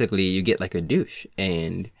 You get like a douche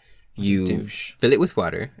and you fill it with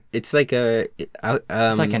water. It's like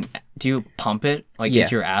it's like do you pump it like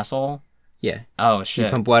into your asshole? Yeah. Oh shit.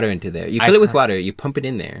 You pump water into there. You fill it with water, you pump it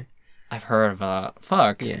in there. I've heard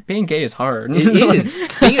of being gay is hard. It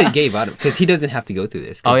is. Being a gay bottom because he doesn't have to go through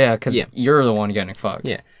this. Oh yeah, because you're the one getting fucked.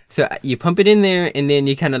 Yeah. So you pump it in there, and then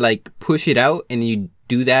you kind of like push it out, and you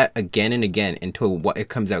do that again and again until it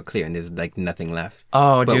comes out clear, and there's like nothing left.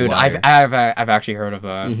 Oh, dude, water. I've actually heard of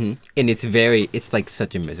that. Mm-hmm. And it's like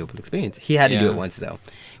such a miserable experience. He had to do it once though.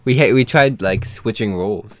 We tried like switching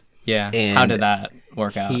roles. Yeah. And how did that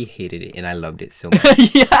work out? He hated it, and I loved it so much.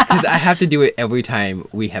 Because I have to do it every time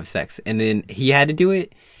we have sex, and then he had to do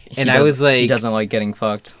it, and I was like, he doesn't like getting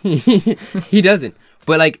fucked. He doesn't.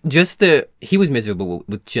 But like he was miserable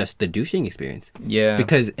with just the douching experience. Yeah.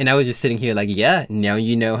 And I was just sitting here like, yeah, now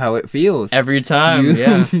you know how it feels. Every time. You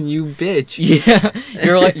bitch. Yeah.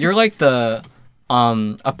 You're like the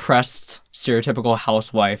oppressed stereotypical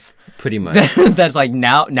housewife. Pretty much. That's like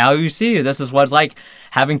now you see this is what it's like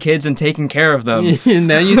having kids and taking care of them.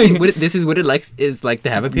 Now you see this is what it is like to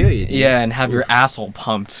have a period. Yeah, and have your asshole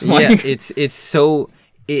pumped. Yeah, it's so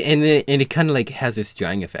and it kind of like has this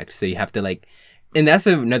drying effect. So you have to like. And that's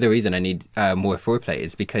another reason I need more foreplay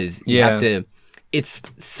is because you have to. It's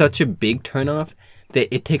such a big turnoff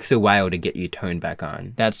that it takes a while to get you turned back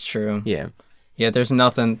on. That's true. Yeah. Yeah. There's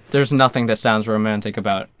nothing that sounds romantic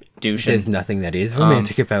about douching. There's nothing that is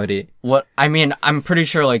romantic about it. I'm pretty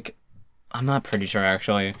sure. Like, I'm not pretty sure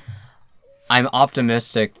actually. I'm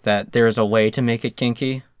optimistic that there's a way to make it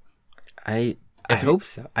kinky. I hope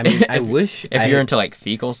so. I mean, I wish if you're into like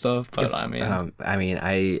fecal stuff, but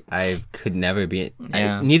I could never be.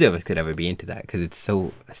 Neither of us could ever be into that because it's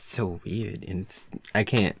so weird and I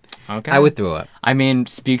can't. Okay. I would throw up. I mean,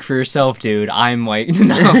 speak for yourself, dude. I'm like,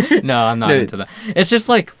 no, I'm not into that. It's just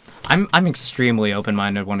like I'm extremely open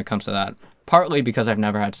minded when it comes to that. Partly because I've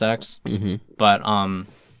never had sex, but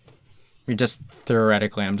just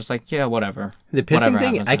theoretically, I'm just like, yeah, whatever. The pissing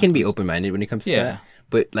thing, I can be open minded when it comes to that.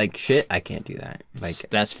 But like shit, I can't do that. Like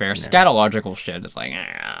that's fair. No. Scatological shit is like,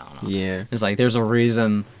 I don't know. Yeah. It's like there's a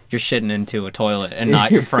reason you're shitting into a toilet and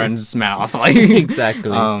not your friend's mouth. Like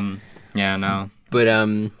exactly. Yeah, no. But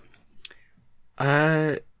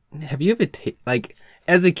have you ever like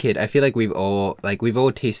as a kid? I feel like we've all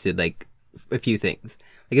tasted like a few things.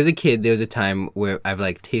 Like as a kid, there was a time where I've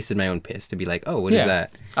like tasted my own piss to be like, oh, what is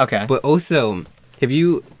that? Okay. But also,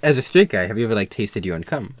 as a straight guy, have you ever like tasted your own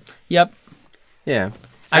cum? Yep. Yeah.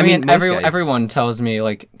 I mean everyone tells me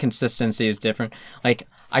like consistency is different. Like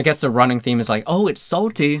I guess the running theme is like, oh, it's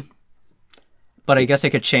salty. But I guess it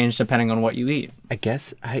could change depending on what you eat. I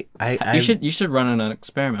guess you should run an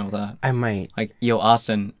experiment with that. I might. Like, yo,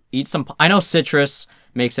 Austin, eat some. I know citrus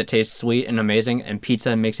makes it taste sweet and amazing, and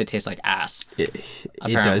pizza makes it taste like ass. It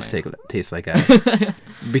does taste like ass.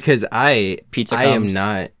 Because I am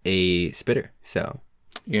not a spitter, so.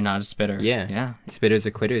 You're not a spitter. Yeah. Spitters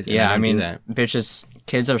are quitters. Yeah, I mean, bitches,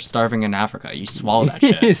 kids are starving in Africa. You swallow that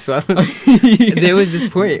shit. There was this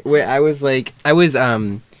point where I was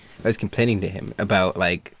complaining to him about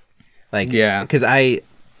because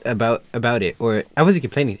about it, or I wasn't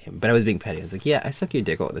complaining to him, but I was being petty. I was like, yeah, I suck your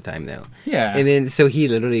dick all the time now. Yeah. And then so he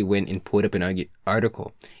literally went and pulled up an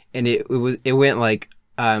article, and it went like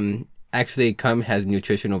actually cum has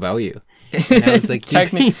nutritional value. And I was like,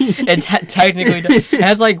 technically,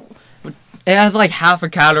 it has like half a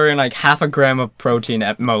calorie and like half a gram of protein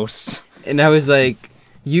at most. And I was like,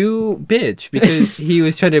 you bitch, because he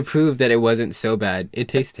was trying to prove that it wasn't so bad. It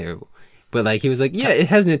tastes terrible. But like he was like, yeah, it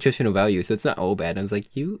has nutritional value, so it's not all bad. I was like,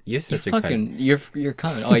 you're such a cunt. You're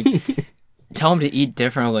cunt. Like, tell him to eat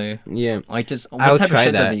differently. Yeah. Like, just what I'll type of try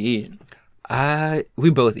shit does that. he eat? We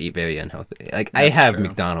both eat very unhealthy. Like I That's have true.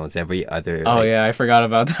 McDonald's every other. Oh like, yeah, I forgot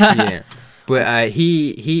about that. yeah. But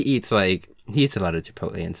he eats like he eats a lot of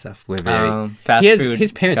Chipotle and stuff. We're very fast food.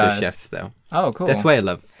 His parents guys. are chefs though. Oh, cool. That's why I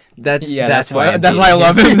love. That's why I'm I dating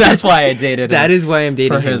love him. That's why I dated him. That is why I'm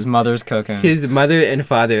dating for him. his mother's cooking. His mother and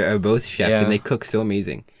father are both chefs, Yeah. and they cook so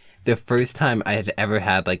amazing. The first time I had ever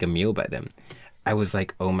had like a meal by them, I was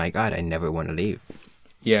like, oh my god, I never want to leave.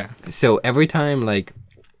 Yeah. So every time I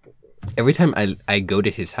go to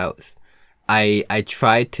his house, I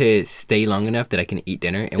try to stay long enough that I can eat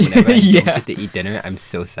dinner, and whenever I Yeah. don't get to eat dinner, I'm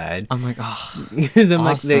so sad. I'm like, oh. Because I'm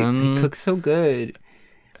like, Awesome. they cook so good.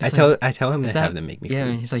 I It's tell him to have them make me Yeah, food.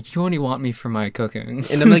 and he's like, you only want me for my cooking.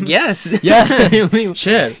 And I'm like, yes. Yes.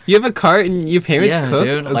 Shit. You have a cart and your parents Yeah, cook,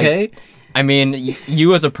 dude, like- okay? I mean,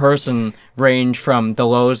 you as a person range from the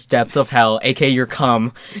lowest depth of hell, aka your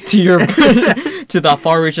cum, to your to the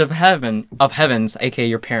far reach of heavens, aka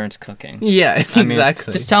your parents cooking. Yeah, I mean,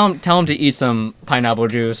 exactly. just tell him to eat some pineapple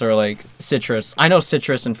juice or like citrus. I know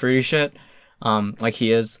citrus and fruity shit, like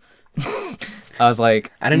he is. I was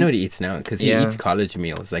like, I don't know what he eats now because he Yeah. eats college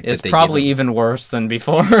meals. Like it's that they probably give him. even worse than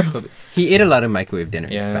before. He ate a lot of microwave dinners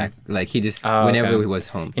Yeah. back. Like he just Oh, whenever okay. he was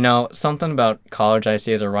home. You know, something about college I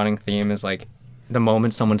see as a running theme is like the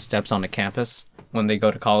moment someone steps onto campus when they go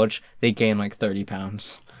to college, they gain like 30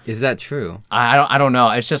 pounds. Is that true? I don't know.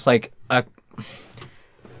 It's just like a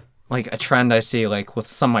trend I see like with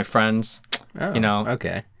some of my friends. Oh, You know.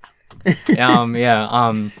 Okay.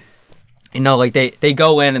 You know, like they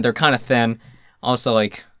go in and they're kind of thin. Also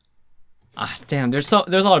like damn, there's a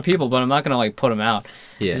lot of people, but I'm not gonna like put them out.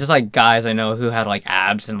 Yeah. It's just like guys I know who had like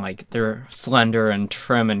abs and like they're slender and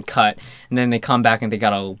trim and cut, and then they come back and they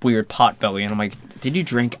got a weird pot belly, and I'm like, did you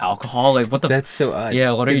drink alcohol? Like what the? That's so odd.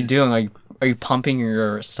 Yeah, what are you 'Cause doing? Like, are you pumping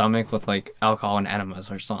your stomach with like alcohol and enemas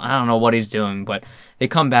or something? I don't know what he's doing, but they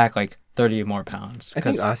come back like 30 more pounds. I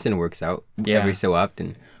think Austin works out Yeah. every so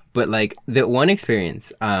often. But like the one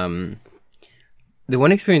experience I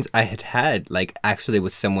had like actually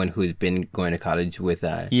with someone who's been going to college with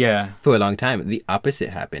Yeah. for a long time, the opposite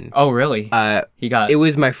happened. Oh really? He got It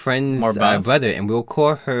was my friend's More buff? brother, and we'll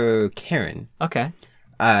call her Karen. okay.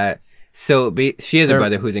 She has a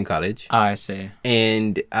brother who's in college, I see.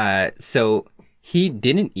 and so he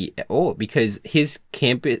didn't eat at all because his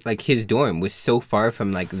campus, like his dorm, was so far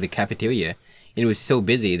from like the cafeteria, and it was so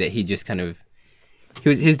busy that he just kind of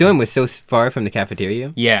his dorm was so far from the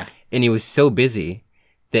cafeteria, Yeah. and he was so busy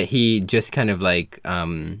that he just kind of like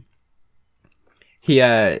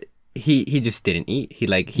he just didn't eat. He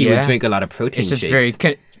would Yeah. drink a lot of protein It's just shakes.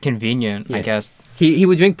 very convenient, I Yeah. guess. He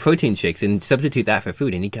would drink protein shakes and substitute that for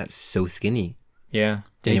food, and he got so skinny. Yeah.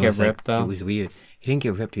 Did And he it get was, like, ripped though? It was weird. He didn't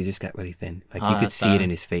get ripped. He just got really thin. Like Oh, you could that's see it sad. in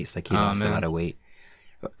his face. Like he Oh, lost a man. lot of weight.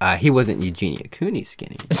 He wasn't Eugenia Cooney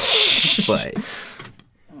skinny, but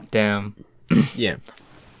Damn. yeah,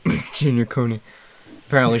 Junior Coney.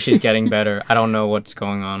 Apparently she's getting better. I don't know what's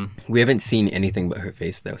going on. we haven't seen anything but her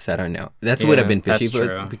face though. So I don't know. That's what Yeah, I've been fishy that's for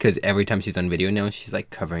true. because every time she's on video now, she's like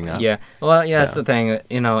covering up. Yeah. Well, yeah, that's So. the thing.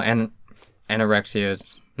 You know, and anorexia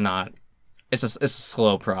is not. It's a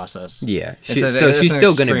slow process. Yeah. It's So it's she's an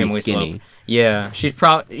still gonna be extremely slow- skinny. Yeah, she's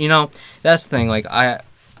probably. You know, that's the thing. Like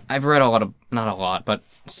I've read not a lot, but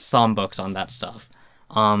some books on that stuff.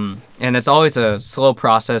 And it's always a slow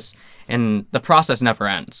process, and the process never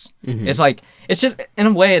ends. Mm-hmm. It's like it's just in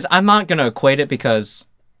a way. I'm not gonna equate it because,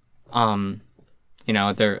 you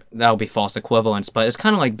know, that'll be false equivalence. But it's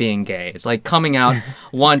kind of like being gay. It's like coming out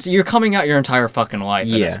once. You're coming out your entire fucking life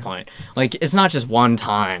at this Yeah. point. Like it's not just one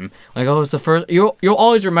time. Like oh, it's the first. You'll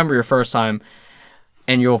always remember your first time,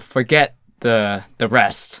 and you'll forget the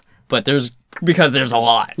rest. But because there's a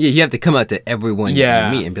lot. Yeah, you have to come out to everyone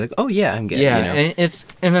Yeah. you meet and be like, "Oh yeah, I'm gay." Yeah, You know? and it's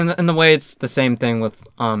and in the way it's the same thing with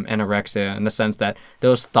anorexia in the sense that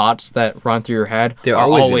those thoughts that run through your head They're are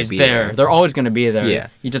always always gonna be there. there. They're always going to be there. Yeah.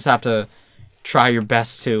 You just have to try your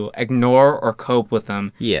best to ignore or cope with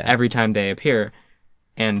them Yeah. every time they appear.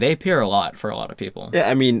 And they appear a lot for a lot of people. Yeah,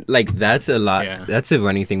 I mean, like that's a lot. Yeah. That's a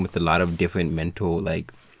running thing with a lot of different mental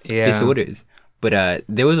like Yeah. disorders. But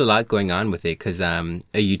there was a lot going on with it because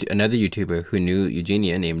another YouTuber who knew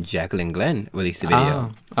Eugenia named Jacqueline Glenn released a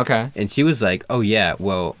video, Oh, okay. and she was like, "Oh yeah,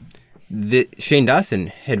 well, Shane Dawson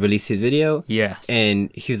had released his video, Yes. and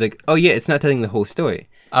she was like, "Oh yeah, it's not telling the whole story."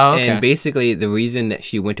 Oh, okay. And basically, the reason that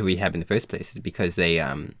she went to rehab in the first place is because they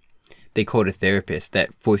called a therapist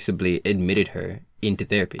that forcibly admitted her into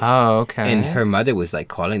therapy. Oh, okay. And her mother was like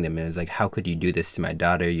calling them and was like, "How could you do this to my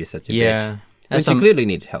daughter? You're such a bitch." Yeah. And she clearly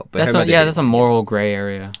needed help. But That's her mother that's a didn't. moral gray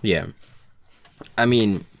area. Yeah. I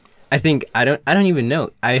mean, I think I don't even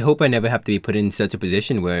know. I hope I never have to be put in such a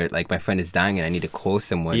position where like my friend is dying and I need to call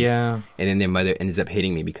someone. Yeah. And then their mother ends up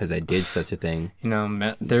hating me because I did such a thing. You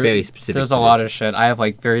know, very specific there's a lot of shit. I have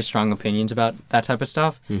like very strong opinions about that type of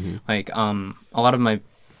stuff. Mm-hmm. Like a lot of my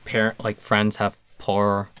friends have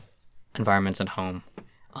poor environments at home.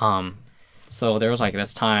 So there was like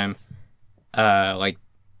this time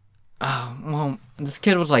this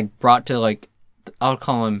kid was like brought to like, I'll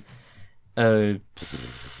call him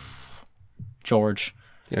George.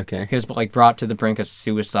 Okay. He was like brought to the brink of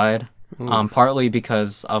suicide. Partly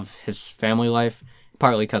because of his family life,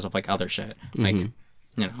 partly because of like other shit. Like, you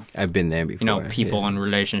know, I've been there before. You know, people and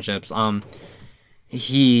relationships.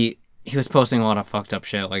 He was posting a lot of fucked up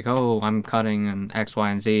shit, like, oh, I'm cutting and X, Y,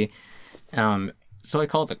 and Z. So I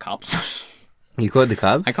called the cops. You called the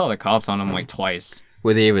cops? I called the cops on him like twice.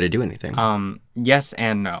 Were they able to do anything? Yes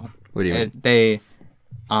and no. What do you mean?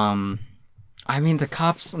 I mean, the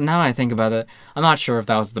cops, now I think about it, I'm not sure if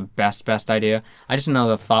that was the best idea. I just know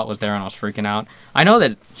the thought was there and I was freaking out. I know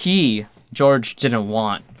that George, didn't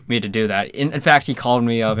want me to do that. In fact, he called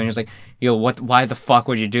me up and he was like, yo, why the fuck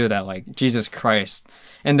would you do that? Like, Jesus Christ.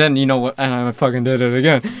 And then, you know what, and I fucking did it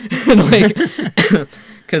again. Like,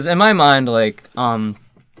 because in my mind, like,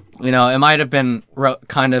 you know, it might have been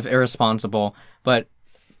kind of irresponsible, but,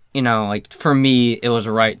 you know, like, for me, it was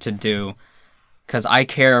right to do, because I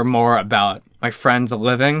care more about my friends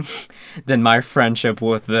living than my friendship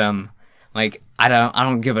with them. Like, I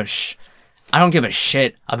don't give a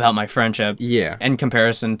shit about my friendship. Yeah. In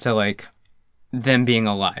comparison to like them being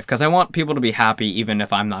alive, because I want people to be happy even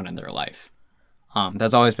if I'm not in their life.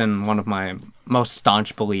 That's always been one of my most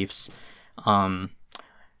staunch beliefs.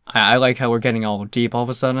 I like how we're getting all deep all of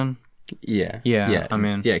a sudden. Yeah. I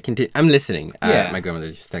mean, yeah. I'm listening. Yeah. My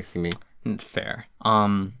grandmother's just texting me. Fair.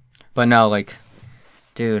 But no, like,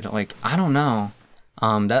 dude, like, I don't know.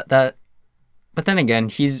 But then again,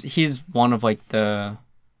 he's one of like the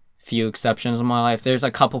few exceptions in my life. There's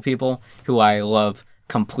a couple people who I love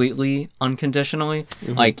completely unconditionally.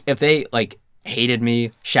 Mm-hmm. Like, if they like hated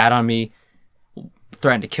me, shat on me,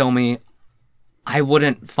 threatened to kill me, I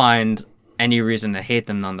wouldn't find any reason to hate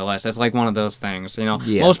them nonetheless. It's like one of those things, you know.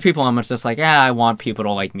 Yeah. Most people, I'm just like, yeah, I want people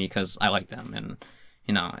to like me because I like them, and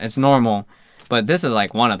you know, it's normal. But this is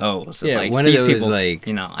like one of those. It's like one these of those, people, like,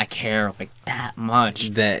 you know, I care like that much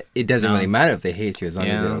that it doesn't really matter if they hate you as long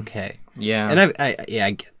as they're okay. Yeah. And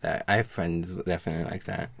I get that. I have friends definitely like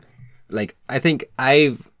that. Like, I think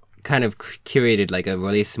I've kind of curated like a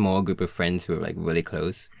really small group of friends who are like really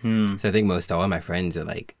close. So I think most all of my friends are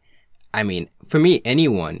like, I mean, for me,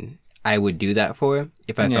 anyone I would do that for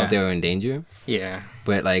if I felt they were in danger. Yeah.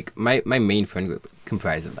 But like my main friend group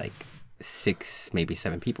comprised of like 6, maybe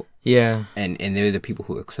 7 people. Yeah. And they're the people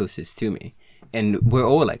who are closest to me. And we're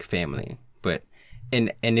all like family. But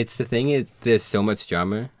and it's the thing is there's so much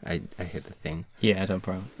drama. I hit the thing. Yeah, no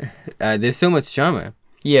problem. There's so much drama.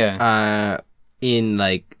 Yeah. In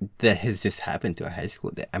like that has just happened to our high school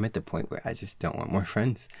that I'm at the point where I just don't want more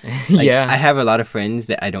friends. Like, yeah. I have a lot of friends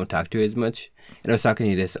that I don't talk to as much. And I was talking to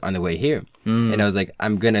you this on the way here. And I was like,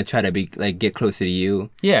 I'm gonna try to be like get closer to you.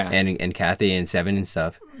 Yeah. And Kathy and Seven and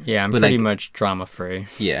stuff. Yeah, I'm pretty much drama free.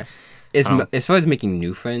 Yeah. As far as making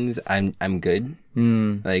new friends, I'm good.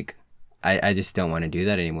 Like, I just don't want to do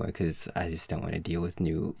that anymore because I just don't want to deal with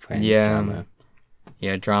new friends. Drama.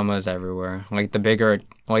 Yeah, drama is everywhere. Like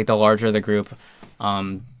the larger the group,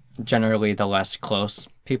 generally the less close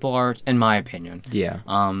people are, in my opinion. Yeah.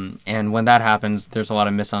 And when that happens, there's a lot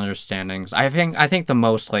of misunderstandings. I think the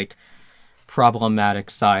most like problematic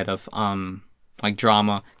side of like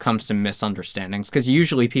drama comes to misunderstandings, because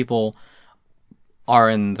usually people are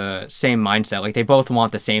in the same mindset. Like, they both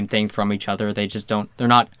want the same thing from each other. They just don't. They're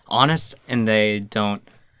not honest, and they don't.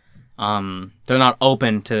 They're not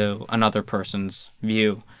open to another person's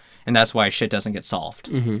view, and that's why shit doesn't get solved.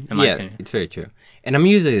 In my opinion. It's very true. And I'm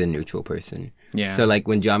usually the neutral person. Yeah. So like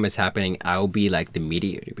when drama's happening, I'll be like the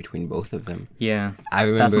mediator between both of them. Yeah. I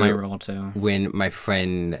remember that's my role too. When my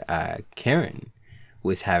friend Karen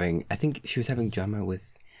was having, I think she was having drama with,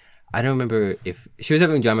 I don't remember if she was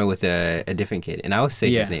having drama with a different kid, and I will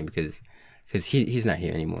say his name because he's not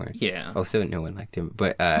here anymore. Yeah. Also, no one liked him,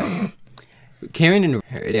 but Karen and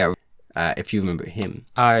if you remember him.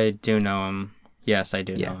 I do know him. Yes, I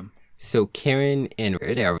do know him. So Karen and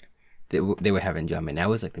they were having drama, and I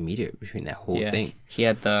was like the mediator between that whole thing. He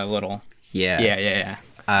had the little... Yeah. Yeah.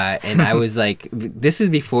 And I was like, this is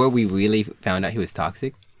before we really found out he was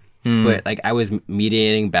toxic. But like I was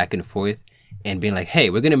mediating back and forth and being like, hey,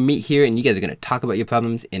 we're gonna meet here and you guys are gonna talk about your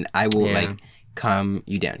problems and I will like calm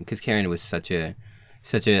you down, because Karen was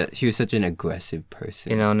she was such an aggressive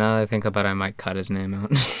person. You know, now that I think about it, I might cut his name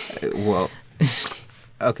out. Well,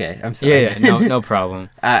 okay, I'm sorry. Yeah, no problem.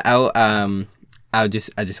 I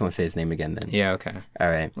just won't say his name again then. Yeah, okay. All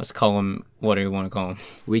right. Let's call him. What do you want to call him?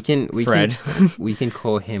 Fred. We can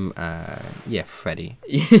call him Freddie.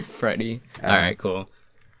 Freddie. All right, cool.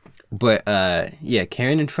 But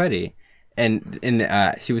Karen and Freddie, and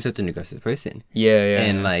she was such an aggressive person. Yeah.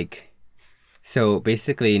 And like, so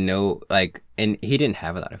basically, and he didn't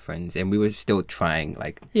have a lot of friends, and we were still trying.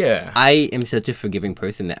 Like, yeah, I am such a forgiving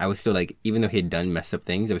person that I was still like, even though he had done messed up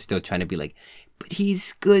things, I was still trying to be like, but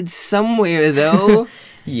he's good somewhere though.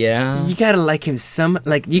 Yeah, you gotta like him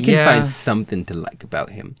you can find something to like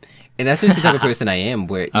about him, and that's just the type of person I am.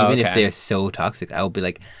 Where even if they're so toxic, I'll be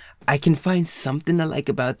like, I can find something to like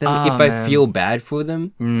about them if I feel bad for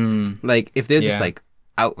them. Like if they're just like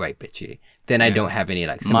outright bitchy, then I don't have any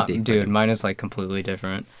like sympathy. Dude, mine is like completely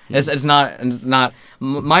different. It's not.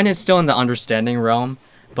 Mine is still in the understanding realm,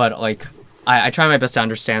 but like I try my best to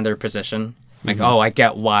understand their position. Like, I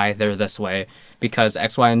get why they're this way because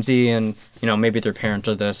X, Y, and Z, and maybe their parents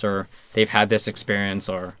are this, or they've had this experience,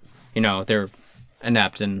 or they're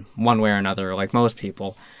inept in one way or another, like most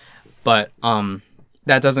people. But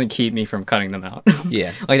that doesn't keep me from cutting them out.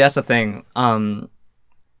 Yeah, like that's the thing.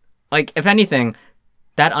 Like if anything,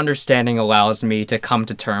 that understanding allows me to come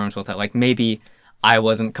to terms with it. Like maybe I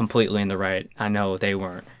wasn't completely in the right. I know they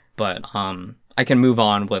weren't, but I can move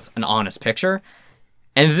on with an honest picture.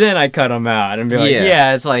 And then I cut them out and be like,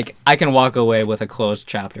 it's like I can walk away with a closed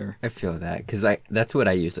chapter. I feel that because that's what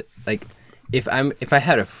I usually like. If I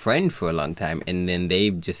had a friend for a long time and then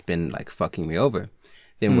they've just been like fucking me over,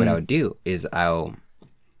 then what I'll do is I'll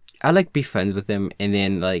like be friends with them, and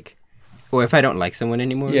then like, or if I don't like someone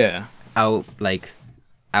anymore,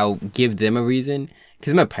 I'll give them a reason,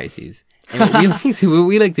 because I'm a Pisces, and what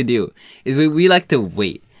we like to do is we like to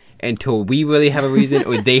wait until we really have a reason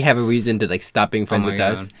or they have a reason to like stop being friends with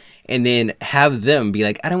us, and then have them be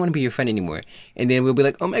like, I don't want to be your friend anymore, and then we'll be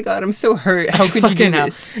like, oh my god, I'm so hurt, how could you do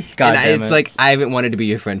this? God and damn it's like I haven't wanted to be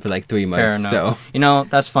your friend for like 3 months. Fair enough. So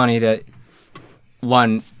that's funny that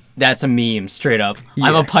that's a meme straight up.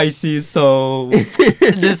 I'm a Pisces, so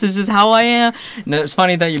this is just how I am. No, it's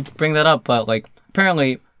funny that you bring that up, but like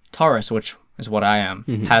apparently Taurus, which is what I am,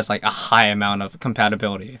 has like a high amount of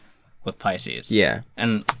compatibility with Pisces. Yeah.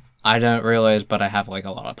 And I didn't realize, but I have like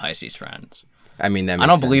a lot of Pisces friends. I mean, that makes I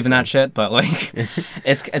don't sense, believe in that shit, but like,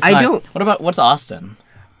 it's I don't. What's Austin?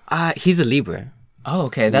 He's a Libra. Oh,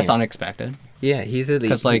 okay, that's unexpected. Yeah, he's a Libra.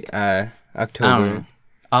 Because like, October.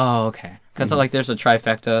 Oh, okay. Because like, there's a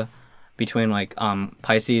trifecta between like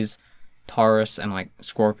Pisces, Taurus, and like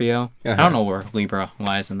Scorpio. I don't know where Libra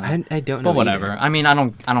lies in that. I don't know. But whatever. Either. I mean, I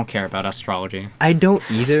don't care about astrology. I don't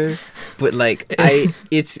either. But like,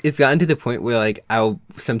 it's gotten to the point where like I'll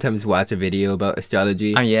sometimes watch a video about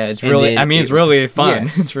astrology. It's really. I mean, it's really fun.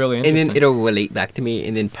 Yeah. It's really interesting. And then it'll relate back to me.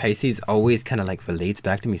 And then Pisces always kind of like relates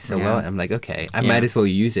back to me so well. I'm like, okay, I might as well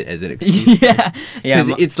use it as an excuse. Yeah.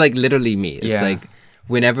 Because it's like literally me. It's like.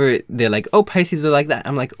 Whenever they're like, "Oh, Pisces are like that,"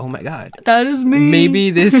 I'm like, "Oh my god, that is me." Maybe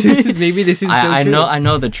this is so I true. I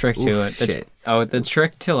know the trick to it. Shit. The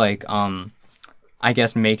trick to like I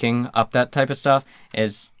guess making up that type of stuff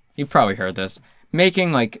is, you probably heard this,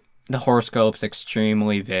 making like the horoscopes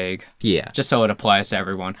extremely vague. Yeah. Just so it applies to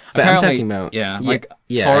everyone. But apparently, I'm talking about like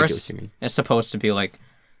Taurus is supposed to be like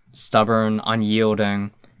stubborn,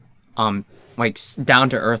 unyielding, like down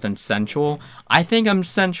to earth and sensual. I think I'm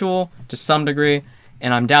sensual to some degree.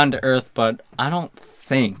 And I'm down to earth, but I don't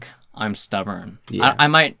think I'm stubborn. Yeah. I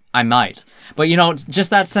might. But just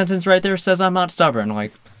that sentence right there says I'm not stubborn.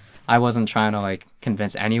 Like, I wasn't trying to like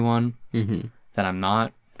convince anyone that I'm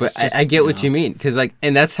not. But I get what you mean, because like,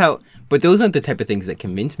 and that's how. But those aren't the type of things that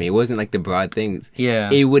convinced me. It wasn't like the broad things. Yeah.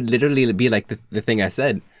 It would literally be like the thing I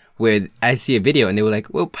said, where I see a video and they were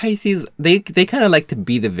like, well, Pisces, they kind of like to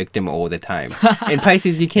be the victim all the time. And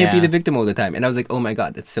Pisces, you can't be the victim all the time. And I was like, oh my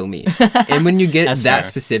god, that's so me. And when you get that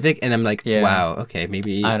specific, and I'm like, wow, okay,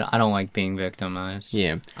 maybe. I don't like being victimized.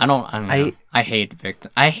 Yeah. I don't know. I hate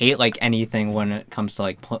I hate like anything when it comes to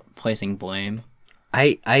like placing blame.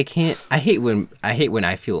 I hate when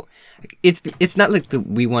I feel it's not like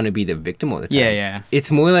we want to be the victim all the time. Yeah.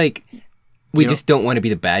 It's more like we just don't want to be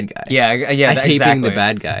the bad guy. Yeah, I hate being the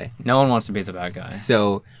bad guy. No one wants to be the bad guy.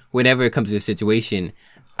 So whenever it comes to a situation,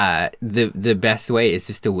 the best way is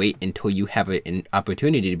just to wait until you have an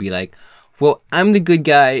opportunity to be like, well, I'm the good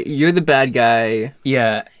guy, you're the bad guy.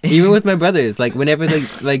 Yeah. Even with my brothers, like whenever they're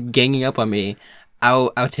like ganging up on me,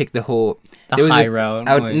 I'll take the whole high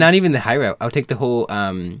route. Not even the high route. I'll take the whole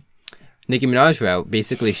Nicki Minaj route.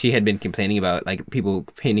 Basically, she had been complaining about like people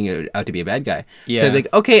painting her out to be a bad guy. Yeah. So like,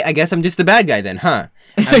 okay, I guess I'm just the bad guy then, huh?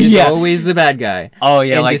 I'm just always the bad guy. Oh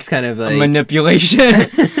yeah, and like just kind of like manipulation,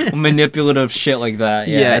 manipulative shit like that.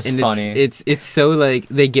 Yeah, it's funny. It's so like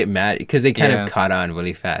they get mad because they kind of caught on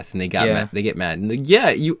really fast and they mad. They get mad and like,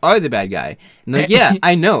 yeah, you are the bad guy. And like, yeah,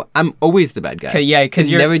 I know, I'm always the bad guy. Yeah, because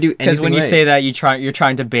you never do anything. Because when you right. say that, you're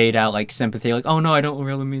trying to bait out like sympathy. Like, oh no, I don't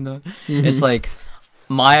really mean that. Mm-hmm. It's like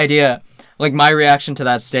my idea. Like my reaction to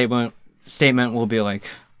that statement will be like,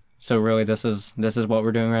 so really this is what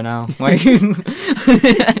we're doing right now? Like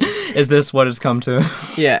is this what it's come to?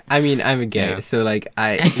 Yeah, I mean I'm a gay, so like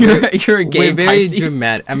you're a gay we're very Pisces.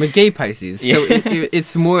 dramatic. I'm a gay Pisces, so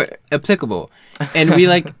it's more applicable. And we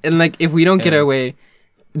like if we don't get our way,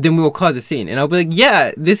 then we will cause a scene. And I'll be like,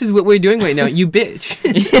 yeah, this is what we're doing right now, you bitch.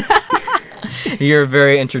 You're a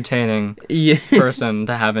very entertaining person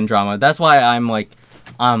to have in drama. That's why I'm like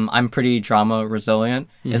I'm pretty drama resilient.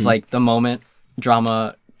 Mm-hmm. It's like the moment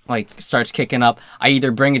drama like starts kicking up, I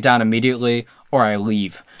either bring it down immediately or I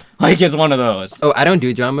leave. Like it's one of those. Oh, I don't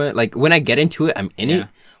do drama. Like when I get into it, I'm in it,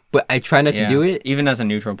 but I try not to do it. Even as a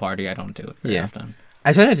neutral party, I don't do it very often.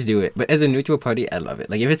 I try not to do it, but as a neutral party, I love it.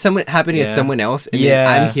 Like if it's happening to someone else, and then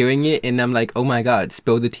I'm hearing it, and I'm like, oh my god,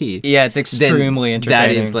 spill the tea. Yeah, it's extremely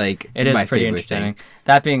entertaining. That is like it is my pretty favorite entertaining. thing.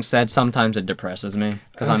 That being said, sometimes it depresses me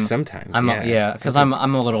because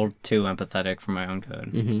I'm a little too empathetic for my own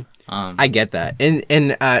good. Mm-hmm. I get that,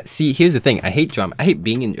 and see, here's the thing: I hate drama. I hate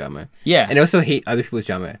being in drama. Yeah, and I also hate other people's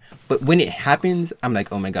drama. But when it happens, I'm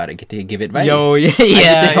like, oh my god, I get to give advice. Yo, yeah, I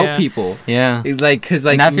get to help people. Yeah, it's like because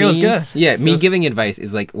like and that feels good. Yeah, me giving advice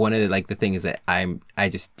is like one of the things that I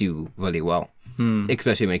just do really well,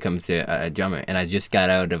 especially when it comes to drama. And I just got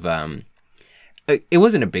out of it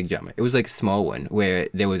wasn't a big drama. It was like a small one where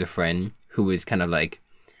there was a friend who was kind of like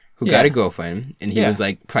who got a girlfriend, and he was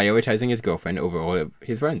like prioritizing his girlfriend over all of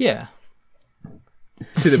his friends. Yeah.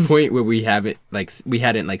 To the point where we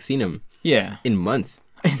hadn't seen him. Yeah. In months.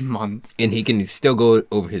 And he can still go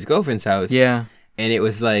over his girlfriend's house. Yeah. And it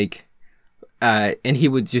was like, and he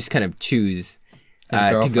would just kind of choose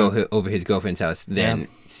to go over his girlfriend's house, then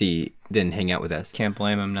hang out with us. Can't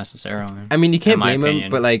blame him necessarily. I mean, you can't blame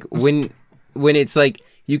him, but like when it's like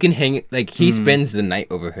you can hang, like he spends the night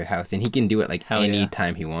over her house, and he can do it like any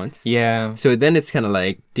time he wants. Yeah. So then it's kind of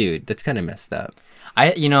like, dude, that's kind of messed up.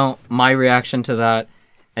 My reaction to that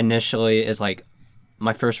initially is like,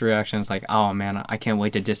 my first reaction is like, oh man, I can't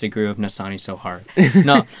wait to disagree with Nasani so hard.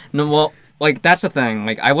 No, well, like that's the thing.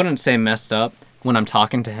 Like I wouldn't say messed up when I'm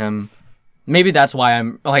talking to him. Maybe that's why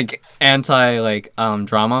I'm like anti like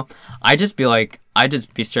drama. I just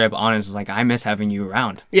be straight up honest. Like I miss having you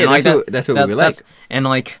around. Yeah, that's what we like. And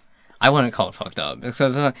like I wouldn't call it fucked up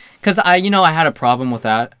because I had a problem with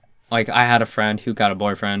that. Like I had a friend who got a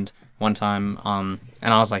boyfriend one time, and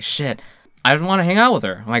I was like, shit, I didn't want to hang out with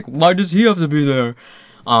her. Like, why does he have to be there?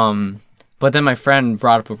 But then my friend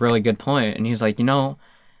brought up a really good point, and he's like, you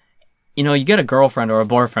get a girlfriend or a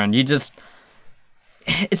boyfriend, it's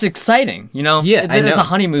exciting, Yeah, it's a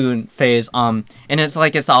honeymoon phase, and it's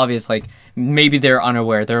like, it's obvious, like, maybe they're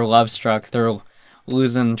unaware, they're love struck, they're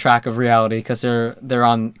losing track of reality because they're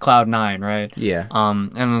on cloud 9, right? Yeah.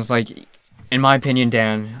 And it's like, in my opinion,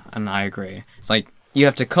 Dan, and I agree, it's like, you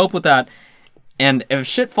have to cope with that. And if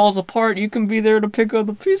shit falls apart, you can be there to pick up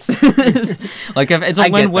the pieces. Like, if it's a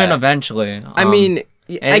win-win eventually. I mean,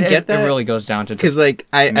 I get that. It really goes down to because, like,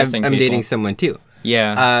 I'm people. dating someone too.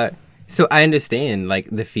 Yeah. So I understand like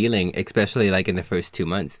the feeling, especially like in the first 2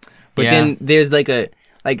 months. But then there's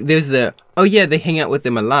there's the they hang out with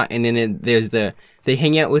them a lot, and then there's they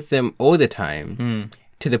hang out with them all the time.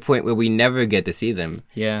 To the point where we never get to see them.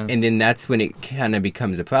 Yeah. And then that's when it kind of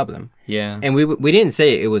becomes a problem. Yeah. And we didn't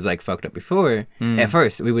say it was like fucked up before. At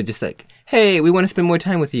first, we were just like, hey, we want to spend more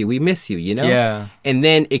time with you. We miss you, Yeah. And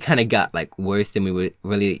then it kind of got like worse than we would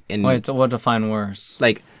really. What define worse?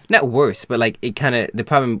 Like not worse, but like it kind of the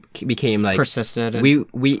problem became like persisted. We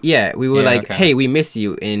were like, hey, we miss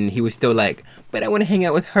you, and he was still like, but I want to hang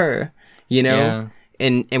out with her, Yeah.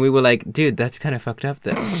 And we were like, dude, that's kind of fucked up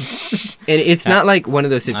though. And it's not like one of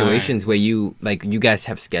those situations where you guys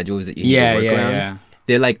have schedules that you need to work around. Yeah.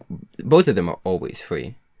 They're like, both of them are always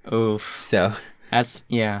free. Oof. So that's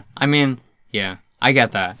I mean, yeah, I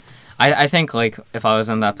get that. I think like if I was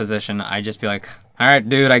in that position, I'd just be like, all right,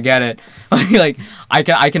 dude, I get it. Like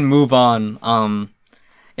I can move on.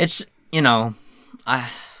 It's But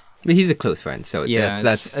he's a close friend, so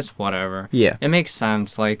that's it's whatever. Yeah. It makes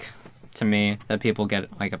sense. Like to me that people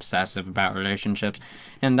get like obsessive about relationships,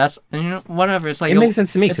 and that's whatever. It's like It makes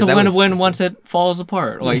sense to me. It's a win-win once it falls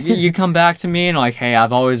apart. Like you come back to me and like, hey,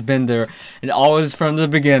 I've always been there, and always from the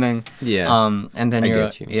beginning. Yeah. And then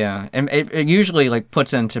yeah, and it usually like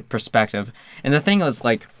puts it into perspective. And the thing is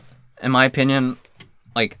like, in my opinion,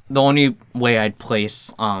 like the only way I'd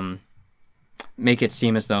place make it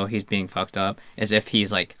seem as though he's being fucked up is if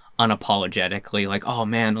he's like unapologetically like, oh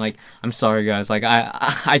man, like I'm sorry guys, like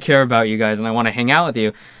I care about you guys and I want to hang out with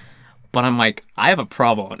you, but I'm like, I have a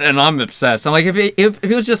problem and I'm obsessed. I'm like, if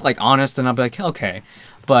he was just like honest, and I'd be like, okay.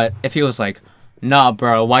 But if he was like, nah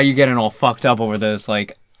bro, why you getting all fucked up over this,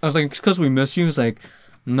 like I was like, because we miss you. It's like,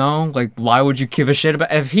 no, like why would you give a shit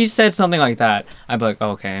about? If he said something like that, I'd be like,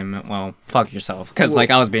 okay, well, fuck yourself, because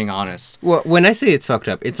like I was being honest. Well, when I say it's fucked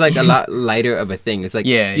up, it's like a lot lighter of a thing. It's like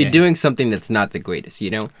you're doing something that's not the greatest,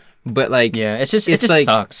 you know. But like, yeah, it just like,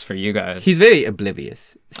 sucks for you guys. He's very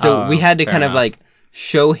oblivious, so we had to kind of like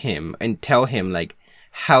show him and tell him like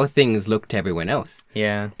how things look to everyone else.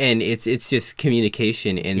 Yeah, and it's just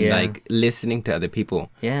communication and like listening to other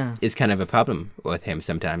people. Yeah, is kind of a problem with him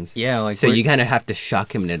sometimes. Yeah, like so you kind of have to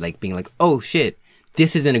shock him into like being like, oh shit,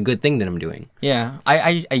 this isn't a good thing that I'm doing. Yeah,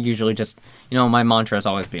 I usually just my mantra is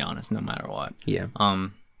always be honest no matter what. Yeah.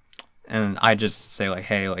 And I just say like,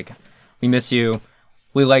 hey, like we miss you.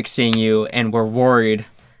 We like seeing you, and we're worried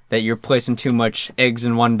that you're placing too much eggs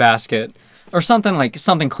in one basket, or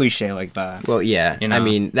something cliche like that. Well, yeah, I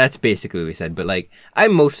mean that's basically what we said. But like, I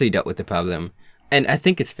mostly dealt with the problem, and I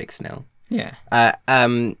think it's fixed now. Yeah.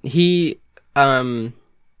 He's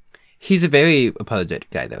a very apologetic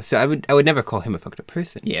guy though, so I would never call him a fucked up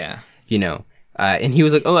person. Yeah. And he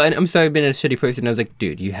was like, oh, I'm sorry I've been a shitty person. I was like,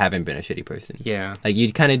 dude, you haven't been a shitty person. Yeah. Like,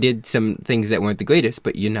 you kind of did some things that weren't the greatest,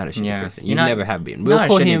 but you're not a shitty person. You never have been. We'll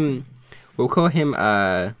call him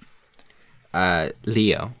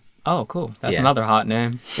Leo. Oh, cool. That's another hot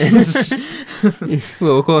name.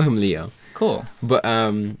 We'll call him Leo. Cool. But,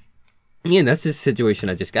 that's the situation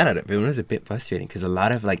I just got out of. It was a bit frustrating because a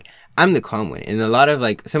lot of, like, I'm the calm one. And a lot of,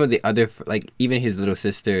 like, some of the other, like, even his little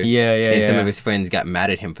sister and some of his friends got mad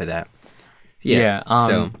at him for that. Yeah.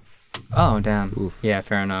 Oh, damn. Oof. Yeah,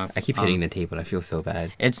 fair enough. I keep hitting the table. I feel so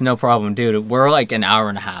bad. It's no problem, dude. We're like an hour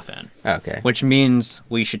and a half in. Okay. Which means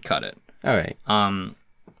we should cut it. All right.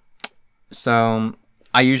 So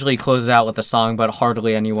I usually close it out with a song, but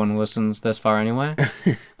hardly anyone listens this far anyway.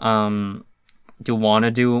 Do you want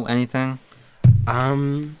to do anything?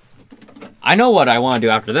 I know what I want to do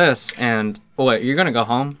after this, and wait, you're gonna go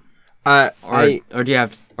home? Or do you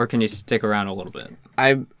have? Or can you stick around a little bit?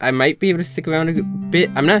 I might be able to stick around a bit.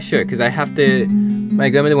 I'm not sure because I have to. My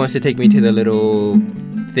grandmother wants to take me to the little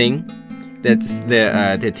thing. That's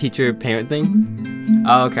the teacher parent thing.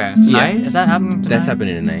 Oh, okay. Tonight? Yeah. Is that happening tonight? That's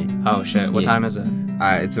happening tonight. Oh shit! What time is it?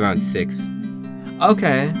 It's around 6.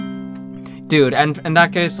 Okay, dude. And in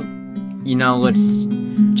that case, let's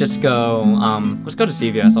just go. Let's go to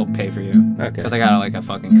CVS. I'll pay for you. Okay. Because I got like a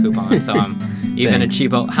fucking coupon, so I'm even a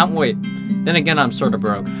cheapo. Wait. Then again, I'm sort of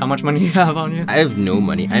broke. How much money do you have on you? I have no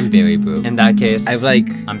money. I'm very broke. In that case,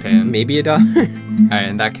 I'm paying. Maybe $1. Alright,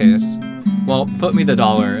 in that case, well, foot me the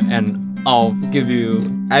 $1 and I'll give you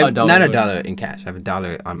 $1. Not $1 in cash. I have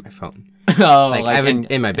 $1 on my phone. Oh, like I have it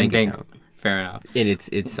in my bank account. Fair enough. And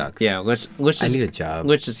it sucks. Yeah, let's just. I need a job.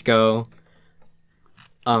 Let's just go.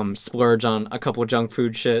 Splurge on a couple junk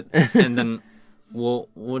food shit, and then we'll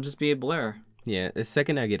just be a Blair. Yeah, the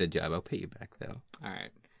second I get a job, I'll pay you back though. All right,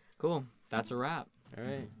 cool. That's a wrap. All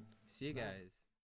right. See you guys.